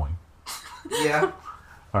some coin? Yeah.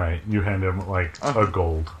 All right. You hand him like a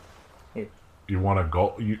gold. Yeah. You want a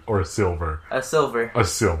gold or a silver? A silver. A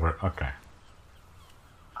silver. Okay.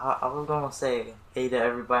 I was gonna say hey to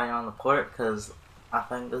everybody on the port because I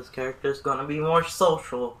think this character's gonna be more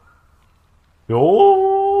social.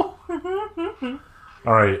 Oh.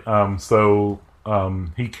 All right. So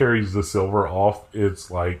he carries the silver off. It's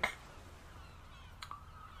like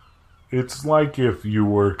if you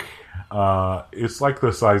were. It's like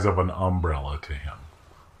the size of an umbrella to him.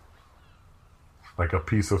 Like a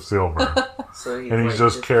piece of silver. So he's And he's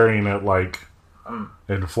just carrying it like,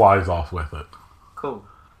 and flies off with it. cool.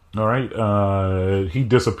 All right. He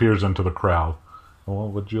disappears into the crowd. Well,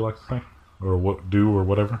 what would you like to say? Or what do or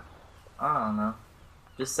whatever? I don't know.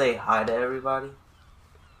 Just say hi to everybody.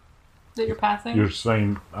 That you're passing? You're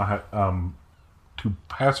saying to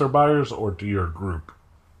passerbyers or to your group?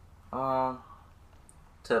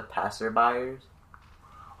 To passerbyers.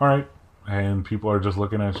 All right. And people are just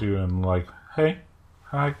looking at you and like, hey,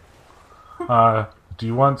 hi. Do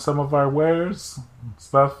you want some of our wares and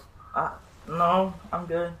stuff? No, I'm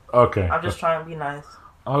good. Okay. I'm just trying to be nice.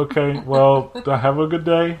 Okay. Well, have a good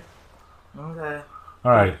day. Okay.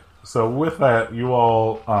 All right. So with that, you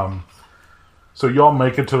all, so y'all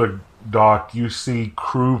make it to the dock. You see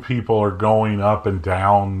crew people are going up and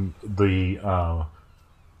down the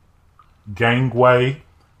gangway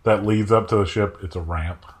that leads up to the ship. It's a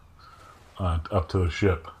ramp up to the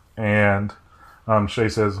ship. And Shay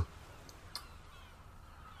says,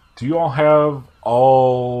 do you all have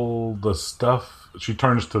all the stuff? She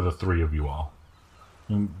turns to the three of you all.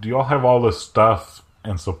 And do you all have all the stuff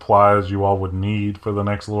and supplies you all would need for the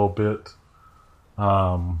next little bit?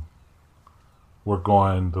 We're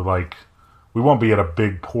going to we won't be at a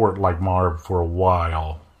big port like Marb for a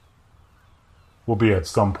while. We'll be at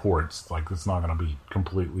some ports. It's not going to be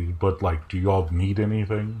completely, but do you all need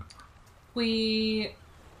anything? We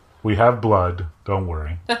have blood. Don't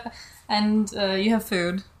worry. and you have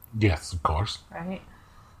food, Yes, of course. right?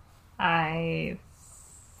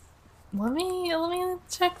 Let me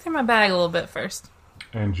check through my bag a little bit first.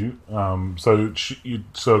 And you, so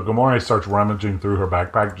Gamora starts rummaging through her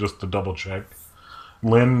backpack just to double check.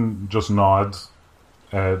 Lynn just nods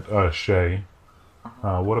at Shay.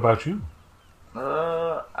 What about you?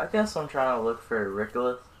 I guess I'm trying to look for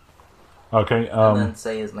Ricolas Okay. and then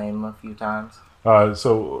say his name a few times.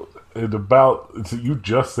 So you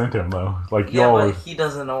just sent him though. Like Yeah, y'all but are, he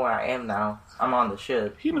doesn't know where I am now. I'm on the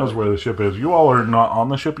ship. he knows where the ship is. You all are not on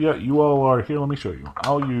the ship yet. You all are here. Let me show you.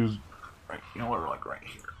 I'll use. You know what? Like right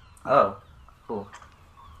here. Oh, cool.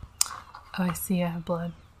 Oh, I see. I have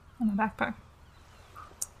blood in my backpack.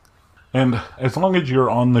 And as long as you're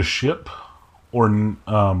on the ship, or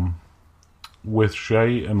with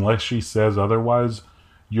Shay, unless she says otherwise,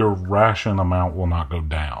 your ration amount will not go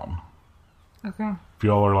down. Okay. If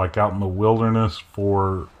y'all are like out in the wilderness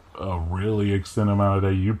for a really extended amount of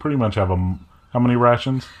day, you pretty much have how many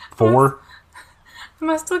rations? 4? Am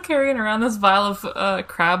I still carrying around this vial of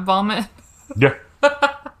crab vomit? Yeah.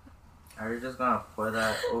 Are you just gonna pour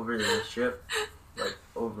that over the ship? Like,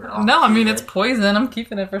 over? No, I mean, onto it's it? poison. I'm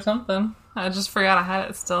keeping it for something. I just forgot I had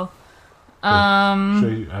it still.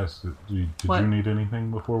 Shay asked, did What? you need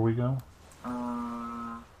anything before we go?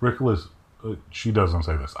 Uh, Ricolas, she doesn't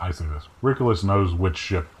say this. I say this. Ricolas knows which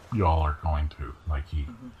ship y'all are going to. Like he.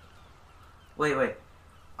 wait.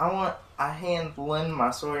 I hand Lynn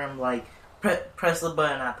my sword and I'm like, press the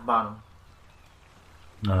button at the bottom.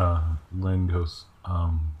 Lynn goes,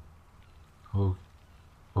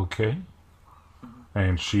 okay.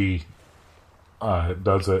 And she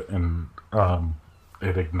does it, and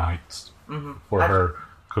it ignites for her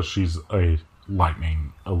because she's a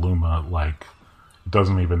lightning Illuma. Like, it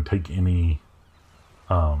doesn't even take any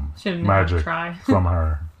Shouldn't magic try. from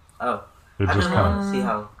her. Oh, It I just just kind wanted to see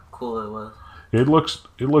how cool it was. of it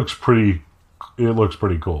looks pretty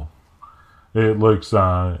cool. It looks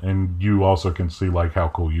and you also can see like how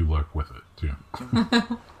cool you look with it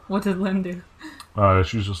too. What did Lynn do?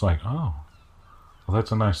 She's just like, oh, well,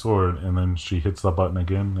 that's a nice sword. And then she hits the button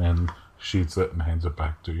again and sheets it and hands it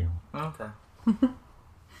back to you. Okay.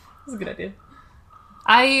 That's a good idea.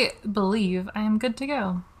 I believe I am good to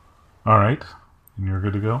go. All right. And you're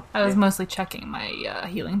good to go? I was mostly checking my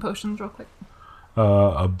healing potions real quick.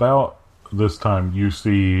 About this time, you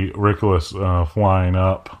see Ricolas flying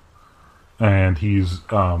up. And he's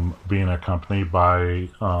being accompanied by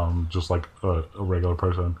just like a regular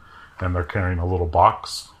person. And they're carrying a little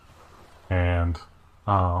box. And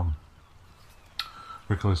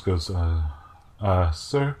Ricolas goes,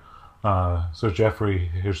 Sir Jeffrey,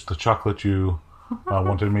 here's the chocolate you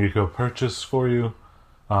wanted me to go purchase for you.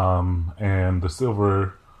 And the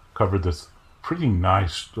silver covered this pretty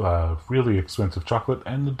nice, really expensive chocolate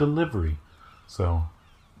and the delivery. So,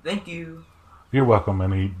 Thank you. you're welcome.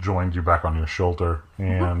 And he joins you back on your shoulder.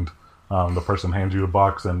 And the person hands you a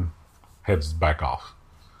box and heads back off.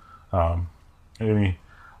 All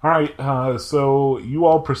right, so you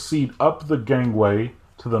all proceed up the gangway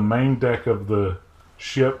to the main deck of the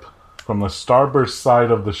ship from the starboard side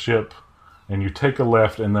of the ship, and you take a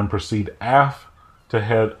left and then proceed aft to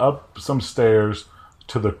head up some stairs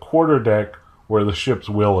to the quarterdeck where the ship's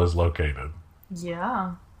wheel is located.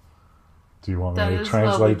 Yeah. Do you want That me to is what we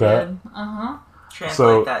translate that? did. Uh-huh. Translate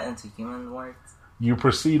So- that into human words. You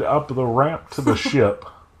proceed up the ramp to the ship,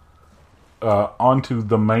 onto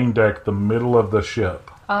the main deck, the middle of the ship.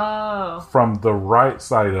 Oh. From the right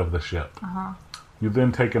side of the ship. You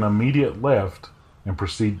then take an immediate left and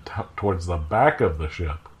proceed towards the back of the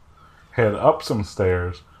ship. Head up some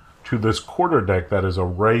stairs to this quarterdeck that is a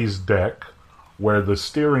raised deck where the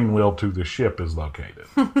steering wheel to the ship is located.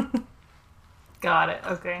 Got it.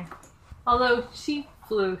 Okay. Although she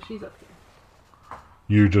flew, she's up here.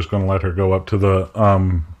 You're just going to let her go up to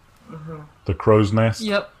the crow's nest?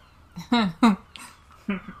 Yep.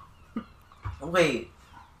 Wait,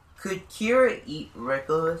 could Kira eat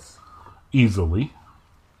Ricolas? Easily.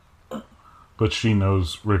 But she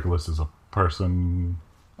knows Ricolas is a person.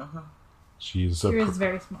 She's She is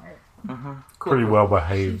very smart. Cool. pretty well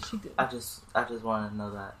behaved. She did. I just want to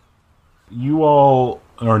know that. You all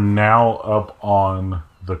are now up on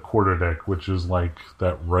the quarterdeck, which is like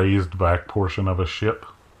that raised back portion of a ship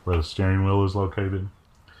where the steering wheel is located.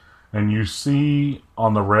 And you see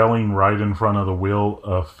on the railing right in front of the wheel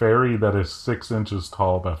a fairy that is 6 inches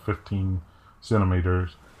tall, about 15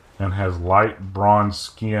 centimeters, and has light bronze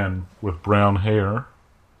skin with brown hair.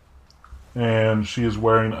 And she is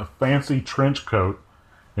wearing a fancy trench coat,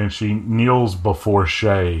 and she kneels before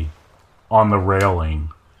Shay on the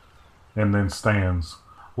railing. and then stands.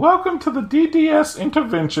 Welcome to the DDS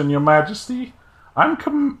intervention, Your Majesty. I'm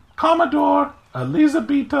Commodore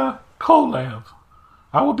Elizabeta Kolev.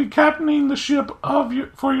 I will be captaining the ship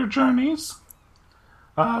for your journeys.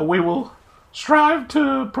 We will strive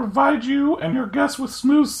to provide you and your guests with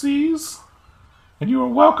smooth seas, and you are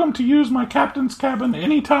welcome to use my captain's cabin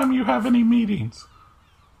anytime you have any meetings.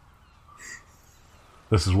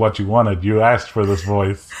 This is what you wanted. You asked for this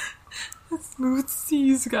voice. Smooth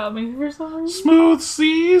seas got me for some reason. Smooth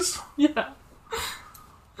seas? Yeah.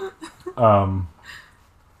 And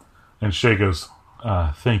Shay goes,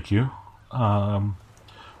 thank you.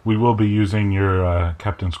 We will be using your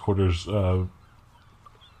captain's quarters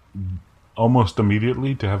almost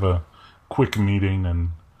immediately to have a quick meeting,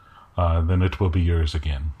 and then it will be yours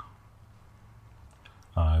again.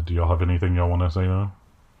 Do y'all have anything y'all want to say now?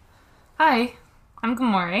 Hi, I'm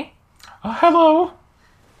Gamore. Hello.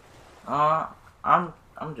 I'm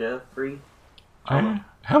Jeffrey.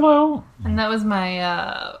 Hello. And that was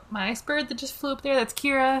my my ice bird that just flew up there. That's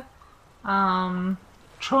Kira.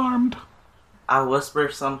 Charmed. I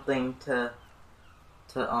whisper something to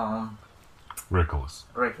Richolas.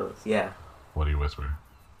 yeah. What do you whisper?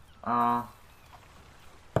 I'm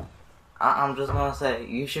just gonna say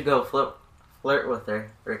you should go flirt with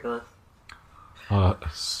her, Richolas.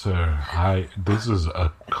 Sir, this is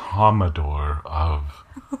a Commodore of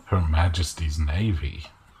Her Majesty's Navy.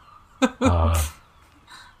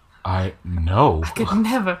 I know. I could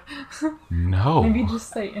never. No. Maybe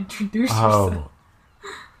just say introduce yourself.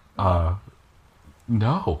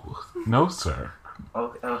 No, sir.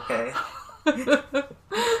 Okay.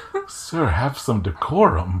 Sir, have some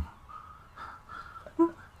decorum.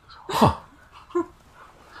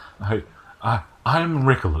 I'm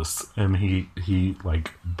Richolas, and he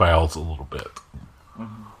like bows a little bit,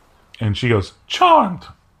 and she goes, charmed.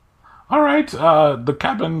 All right, the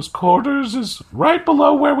cabin's quarters is right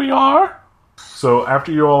below where we are. So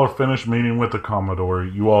after you all are finished meeting with the Commodore,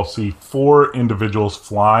 you all see 4 individuals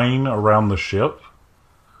flying around the ship,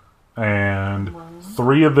 and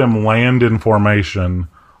 3 of them land in formation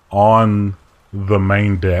on the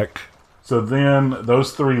main deck. So then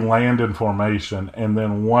those 3 land in formation, and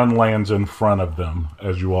then 1 lands in front of them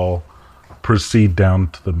as you all proceed down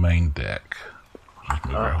to the main deck. Just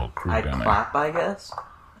move our whole crew I down there. clap, I guess.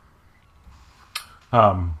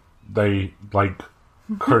 They like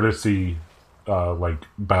courtesy, like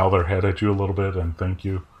bow their head at you a little bit and thank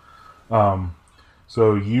you.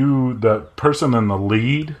 So the person in the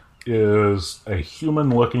lead is a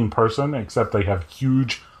human-looking person, except they have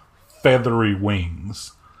huge feathery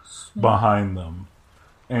wings behind them,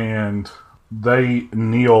 and they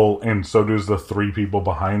kneel, and so does the 3 people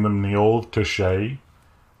behind them kneel to Shay,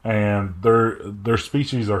 and their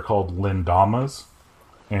species are called Lindamas.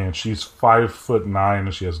 And she's 5'9",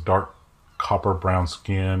 and she has dark copper brown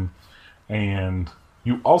skin. And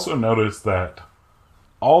you also notice that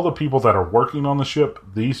all the people that are working on the ship,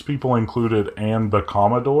 these people included, and the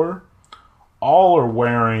Commodore, all are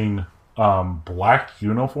wearing black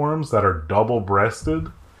uniforms that are double-breasted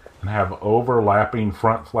and have overlapping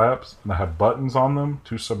front flaps and have buttons on them,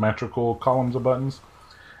 2 symmetrical columns of buttons.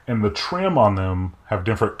 And the trim on them have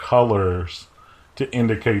different colors to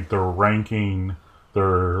indicate their ranking,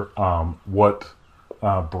 their what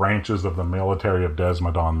branches of the military of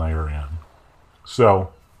Desmodon they are in.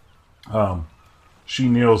 So she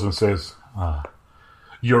kneels and says,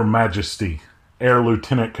 Your Majesty, Air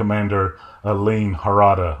Lieutenant Commander Aline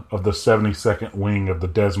Harada of the 72nd Wing of the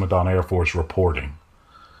Desmodon Air Force reporting.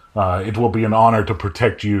 It will be an honor to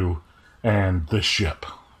protect you and this ship.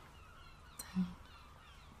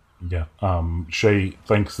 Yeah. Shay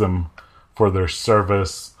thanks them for their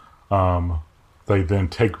service. They then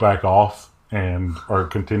take back off and are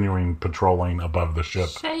continuing patrolling above the ship.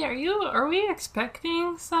 Shay, are we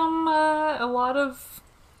expecting a lot of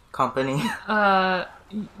Company. Yeah.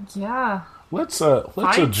 Let's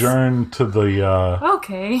Fights? adjourn to the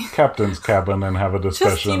Okay. captain's cabin and have a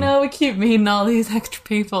discussion. Just, we keep meeting all these extra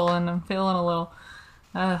people, and I'm feeling a little...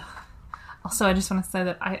 Also, I just want to say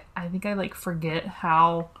that I think I, forget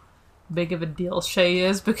how big of a deal Shay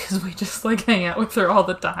is, because we just, hang out with her all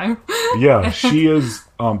the time. Yeah, she is...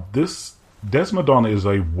 this Desmodon is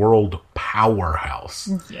a world powerhouse.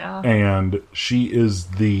 Yeah. And she is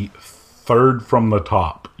the 3rd from the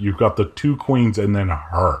top. You've got the 2 queens and then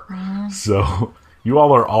her. Mm-hmm. So you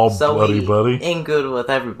all are all buddy. In good with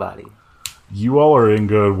everybody. You all are in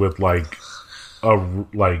good with Which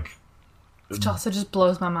also just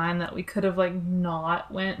blows my mind that we could have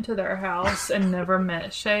not went to their house and never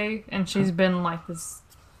met Shay, and she's been this.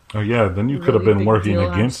 Oh yeah, then you could have really been big working deal in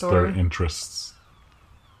our against their story. interests.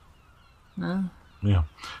 No. Yeah.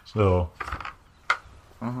 So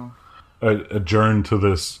adjourn to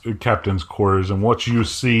this captain's quarters, and what you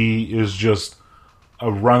see is just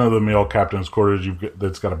a run-of-the-mill captain's quarters.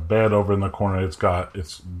 It's got a bed over in the corner.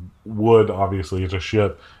 It's wood, obviously. It's a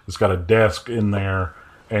ship. It's got a desk in there,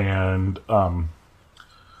 and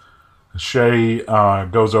Shay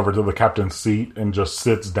goes over to the captain's seat and just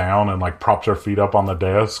sits down and like props her feet up on the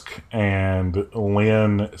desk, and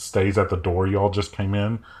Lynn stays at the door y'all just came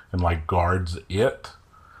in and like guards it.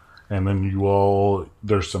 And then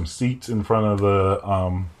there's some seats in front of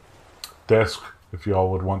the desk if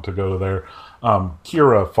y'all would want to go to there.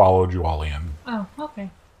 Kira followed you all in. Oh, okay.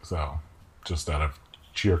 So, just out of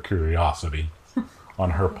sheer curiosity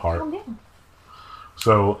on her part. Oh, yeah.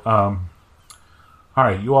 So, all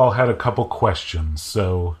right, you all had a couple questions.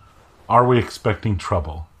 So, are we expecting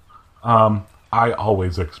trouble? I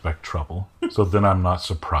always expect trouble, so then I'm not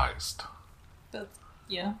surprised.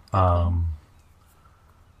 Yeah.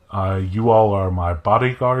 You all are my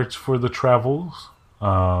bodyguards for the travels.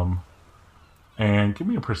 And give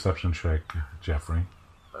me a perception check, Jeffrey.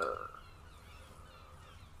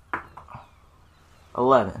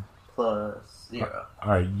 11 plus 0. All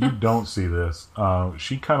right, you don't see this.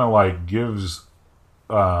 She kind of like gives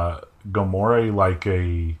Gamore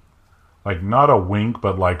like not a wink,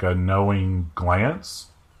 but like a knowing glance.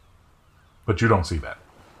 But you don't see that.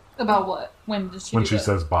 About what? When did she? When do she that?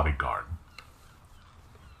 says bodyguard.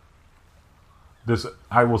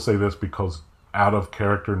 I will say this because out of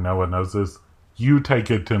character, Noah knows this. You take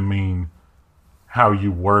it to mean how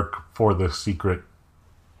you work for the secret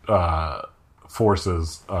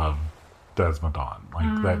forces of Desmodon.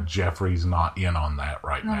 Like that Jeffrey's not in on that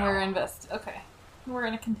right now. Okay. We're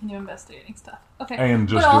going to continue investigating stuff. Okay. And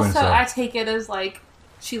just but doing also, so. I take it as like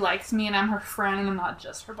she likes me and I'm her friend and I'm not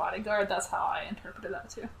just her bodyguard. That's how I interpreted that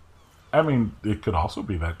too. I mean, it could also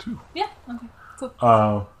be that too. Yeah. Okay.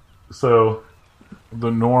 Cool. So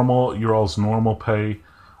your all's normal pay.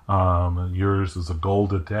 Yours is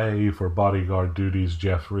 $1 a day for bodyguard duties,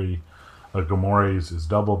 Jeffrey. Gamore's is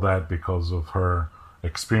double that because of her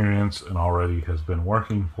experience and already has been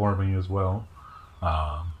working for me as well.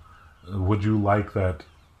 Would you like that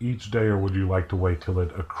each day, or would you like to wait till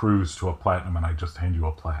it accrues to a platinum and I just hand you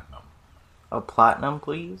a platinum? A platinum,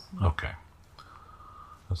 please? Okay.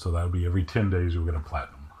 So that would be every 10 days you'll get a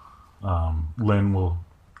platinum. Lynn will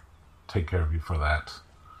take care of you for that.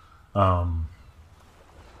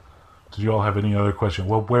 Did you all have any other questions?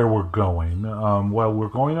 Well, where we're going? Well, we're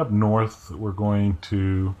going up north. We're going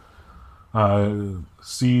to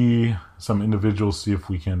see some individuals, see if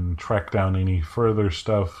we can track down any further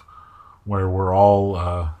stuff where we're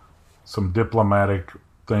all some diplomatic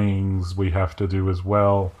things we have to do as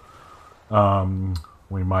well.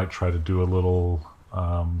 We might try to do a little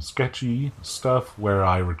sketchy stuff where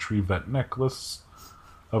I retrieve that necklace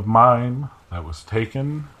of mine that was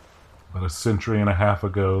taken about 1.5 centuries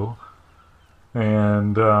ago.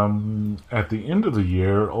 And at the end of the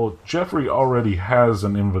year, Jeffrey already has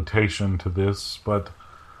an invitation to this, but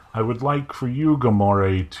I would like for you,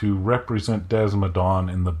 Gamore, to represent Desmodon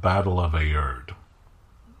in the Battle of Aerd.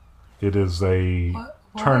 It is a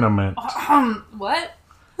tournament. What?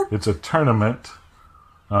 It's a tournament.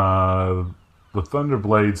 The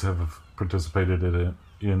Thunderblades have participated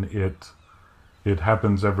in it. It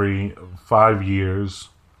happens every 5 years.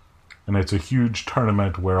 And it's a huge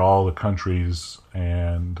tournament where all the countries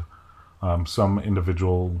and some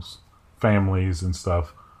individuals, families and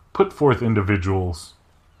stuff, put forth individuals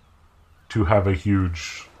to have a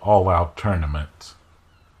huge all-out tournament.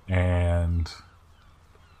 And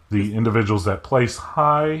the individuals that place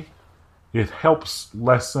high, it helps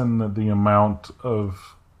lessen the amount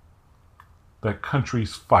of that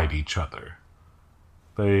countries fight each other.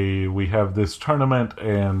 We have this tournament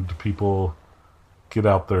and people get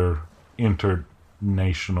out their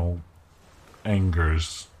international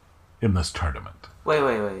angers in this tournament.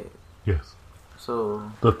 Wait. Yes.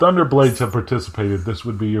 So the Thunderblades have participated. This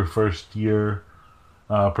would be your first year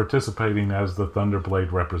participating as the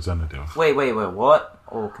Thunderblade representative. Wait, what?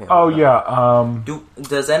 Okay. Oh, yeah.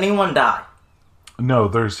 Does anyone die? No,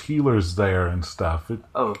 there's healers there and stuff.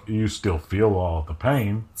 You still feel all the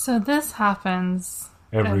pain. So this happens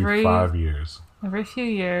every 5 years. Every few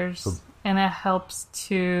years, and it helps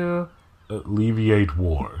to alleviate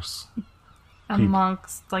wars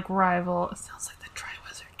amongst like rival. It sounds like the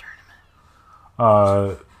Triwizard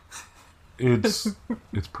Tournament.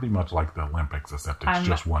 It's pretty much like the Olympics, except it's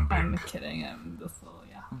just one big. I'm kidding. I'm just little,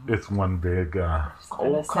 yeah. It's one big.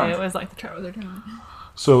 Say it was like the Triwizard Tournament.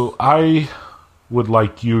 So I would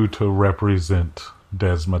like you to represent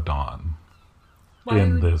Desmodon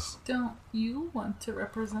in this. you want to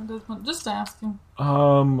represent Desmond? Just asking.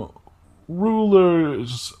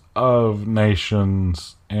 Rulers of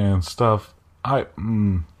nations and stuff. It's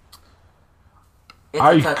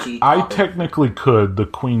a touchy I topic. technically could. The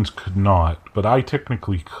queens could not, but I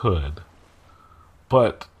technically could.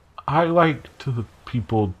 But I like to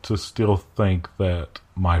people to still think that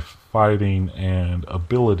my fighting and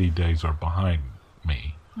ability days are behind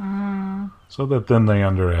me, so that then they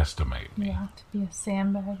underestimate me. You have to be a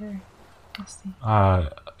sandbagger. I see.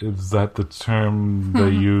 Is that the term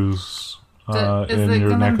they use Is in it your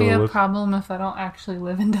going neck to of be the a woods? problem if I don't actually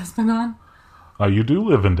live in Desmodon? You do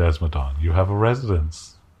live in Desmodon. You have a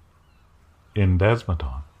residence in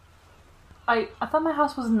Desmodon. I thought my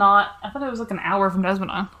house was not... I thought it was like an hour from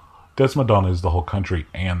Desmodon. Desmodon is the whole country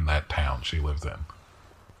and that town she lives in.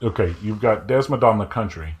 Okay, you've got Desmodon the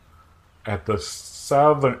country. At the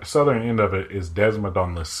southern end of it is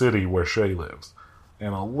Desmodon the city where Shay lives.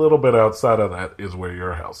 And a little bit outside of that is where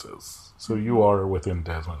your house is. So you are within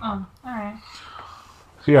Desmodon. Oh, alright.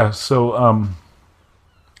 Yeah, so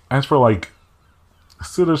as for like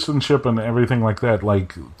citizenship and everything like that,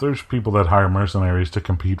 like there's people that hire mercenaries to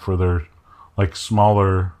compete for their like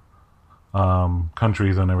smaller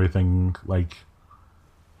countries and everything. Like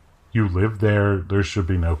you live there should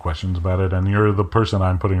be no questions about it, and you're the person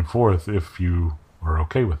I'm putting forth if you are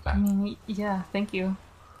okay with that. I mean, yeah, thank you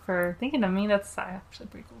for thinking of me. That's actually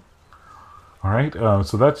pretty cool. All right,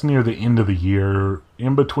 so that's near the end of the year.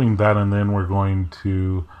 In between that and then, we're going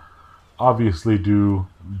to obviously do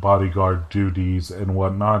bodyguard duties and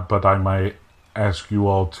whatnot, but I might ask you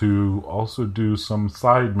all to also do some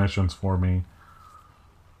side missions for me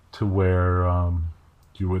to where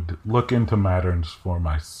you would look into matters for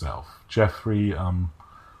myself. Jeffrey,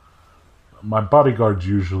 my bodyguards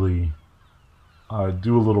usually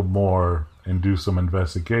do a little more and do some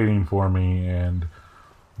investigating for me, and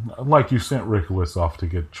like you sent Rickolas off to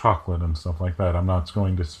get chocolate and stuff like that. I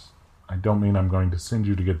don't mean I'm going to send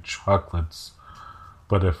you to get chocolates,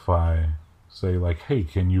 but if I say like, hey,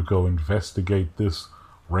 can you go investigate this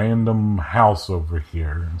random house over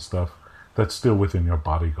here and stuff, that's still within your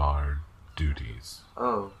bodyguard duties.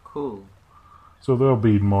 Oh, cool. So there'll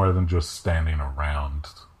be more than just standing around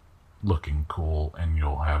looking cool, and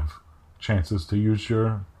you'll have chances to use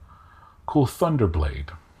your cool Thunderblade.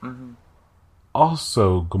 Mm-hmm.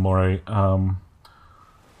 Also, Gamore,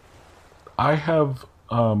 I have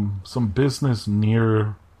some business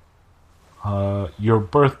near your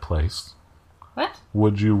birthplace. What?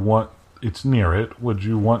 It's near it. Would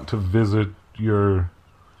you want to visit your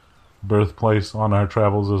birthplace on our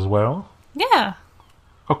travels as well? Yeah.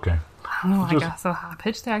 Okay. I don't know why I got so high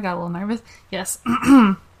pitched there. I got a little nervous. Yes.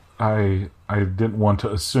 I didn't want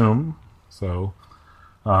to assume, so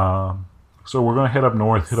we're going to head up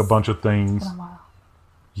north, hit a bunch of things. It's been a while.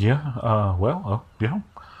 Yeah,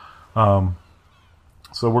 yeah.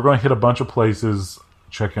 So we're going to hit a bunch of places,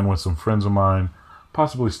 check in with some friends of mine,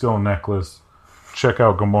 possibly steal a necklace, check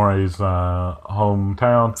out Gamore's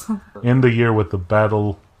hometown, end the year with the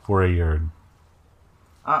battle for Ayard.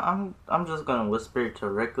 I'm just gonna whisper to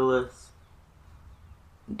Rickolas.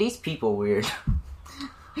 These people weird.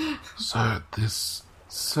 Sir, this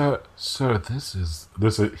is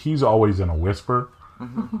he's always in a whisper.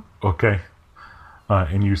 Mm-hmm. Okay.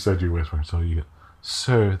 And you said you whispered, so you go,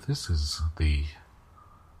 sir, this is the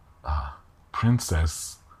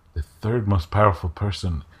princess, the third most powerful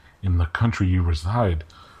person in the country you reside.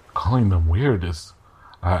 Calling them weird is,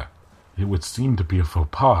 it would seem to be a faux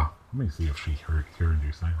pas. Let me see if she heard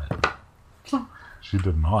you say that. She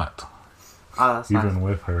did not. Oh, that's Even nice.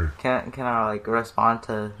 with her. Can I like respond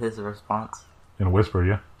to his response? In a whisper,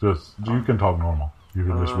 yeah? You can talk normal. You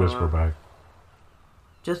can just whisper back.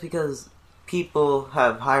 Just because people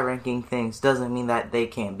have high-ranking things doesn't mean that they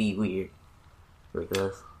can't be weird.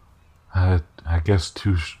 Rickolas. I guess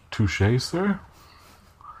touche, sir?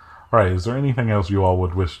 Alright, is there anything else you all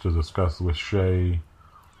would wish to discuss with Shay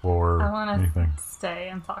or I want anything? to stay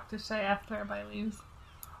and talk to Shay after everybody leaves.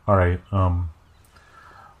 Alright,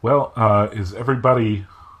 is everybody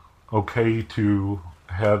okay to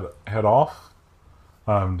head off?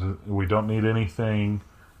 We don't need anything.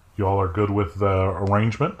 You all are good with the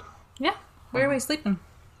arrangement? Yeah. Where are we sleeping?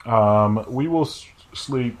 We will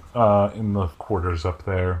sleep in the quarters up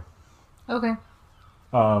there. Okay.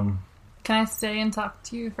 Can I stay and talk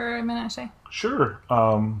to you for a minute, Shay? Sure.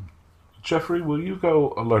 Jeffrey, will you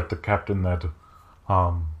go alert the captain that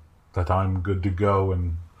I'm good to go,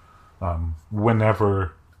 and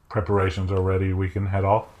whenever preparations are ready, we can head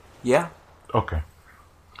off? Yeah. Okay.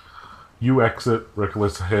 You exit.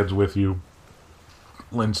 Rickolas heads with you.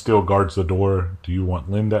 Lynn still guards the door. Do you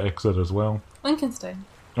want Lynn to exit as well? Lynn can stay.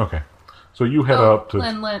 Okay. So you head up to...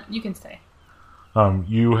 Len, you can stay.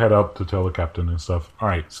 You head up to tell the captain and stuff.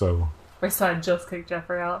 Alright, so... Wait, so I just kicked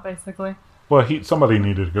Jeffrey out, basically? Well, somebody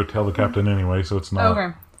needed to go tell the captain anyway, so it's not...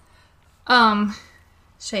 Okay.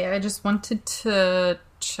 Shay, I just wanted to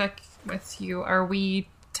check with you. Are we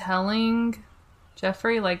telling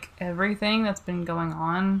Jeffrey, like, everything that's been going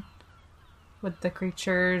on with the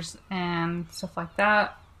creatures and stuff like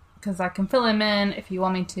that? Because I can fill him in if you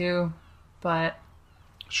want me to, but...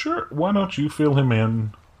 Sure, why don't you fill him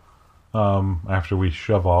in after we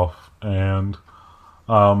shove off, and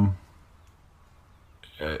our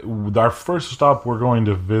first stop, we're going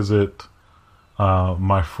to visit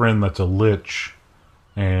my friend that's a lich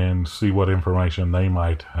and see what information they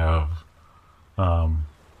might have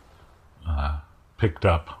picked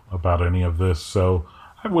up about any of this. So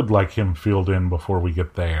I would like him filled in before we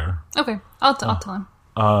get there. Okay, I'll tell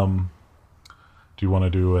him. Do you want to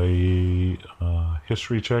do a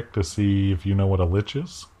history check to see if you know what a lich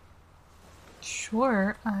is?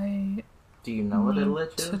 Sure, Do you know what a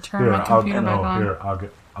lich to is? turn my computer back on. Here,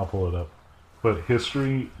 I'll pull it up. But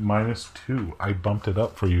history -2. I bumped it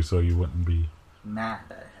up for you so you wouldn't be Mad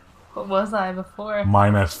at him. What was I before?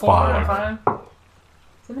 -5.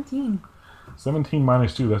 17. 17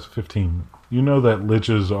 -2, that's 15. You know that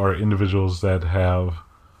liches are individuals that have,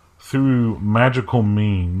 through magical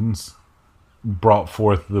means, brought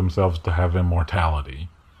forth themselves to have immortality,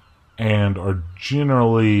 and are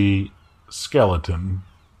generally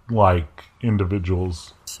skeleton-like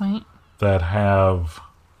individuals. Sweet. That have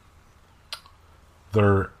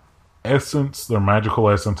their essence, their magical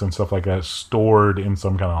essence and stuff like that stored in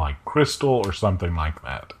some kind of like crystal or something like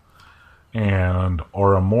that, and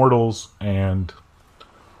are immortals, and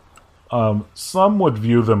some would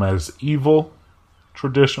view them as evil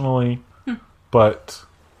traditionally, but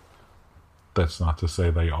that's not to say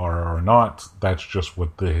they are or not. That's just what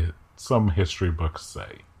some history books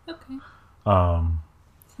say. Okay.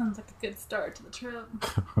 Sounds like a good start to the trip.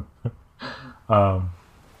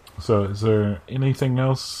 So is there anything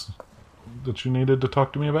else that you needed to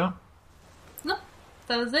talk to me about? No,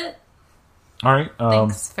 that was it. All right.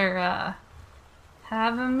 Thanks for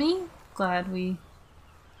having me. Glad we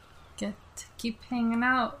get to keep hanging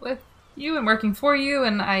out with you and working for you.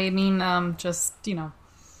 And I mean, just,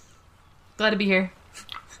 glad to be here.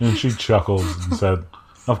 And she chuckled and said,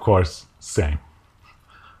 of course, same.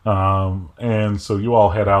 And so you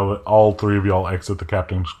all head out, all three of y'all exit the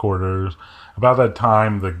captain's quarters. About that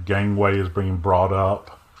time, the gangway is being brought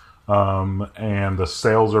up, and the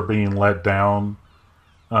sails are being let down,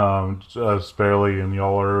 just barely, and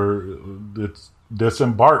it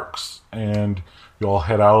disembarks, and y'all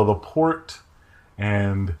head out of the port,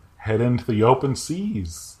 and head into the open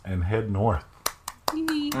seas, and head north.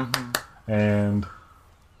 Mm-hmm. And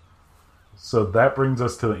so that brings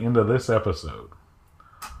us to the end of this episode.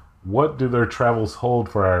 What do their travels hold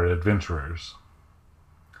for our adventurers?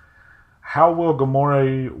 How will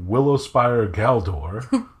Gamora Willowspire Galdor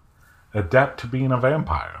adapt to being a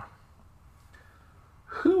vampire?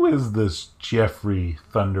 Who is this Jeffrey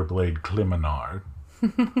Thunderblade Clemenard?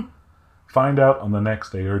 Find out on the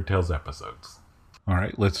next Aird Tales episodes.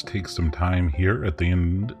 Alright, let's take some time here at the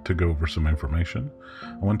end to go over some information.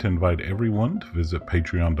 I want to invite everyone to visit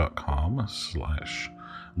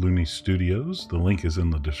patreon.com/Looney Studios. The link is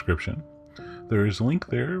in the description. There is a link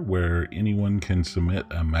there where anyone can submit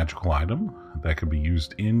a magical item that can be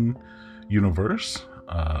used in universe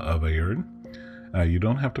of Aird. You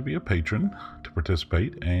don't have to be a patron to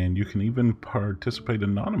participate, and you can even participate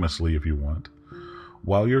anonymously if you want.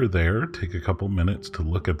 While you're there, take a couple minutes to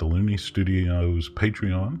look at the Looney Studios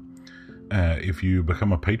Patreon. If you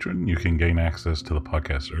become a patron, you can gain access to the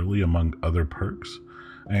podcast early, among other perks.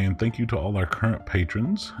 And thank you to all our current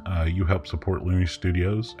patrons. You help support Looney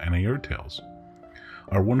Studios and Aird Tales.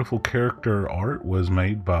 Our wonderful character art was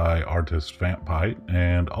made by artist Vampite,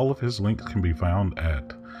 and all of his links can be found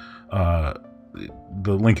at...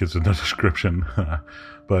 the link is in the description,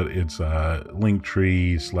 but it's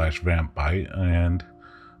linktree/Vampite, and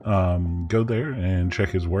go there and check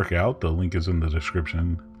his work out. The link is in the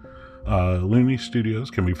description. Looney Studios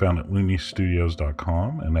can be found at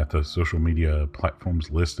looneystudios.com and at the social media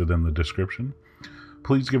platforms listed in the description.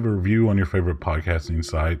 Please give a review on your favorite podcasting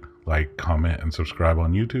site, like, comment, and subscribe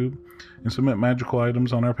on YouTube, and submit magical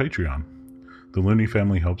items on our Patreon. The Looney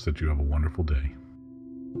family hopes that you have a wonderful day.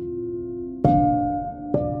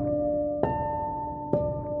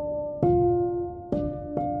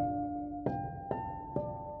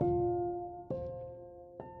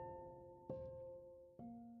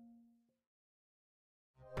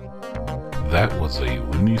 That was a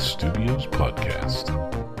Looney Studios podcast.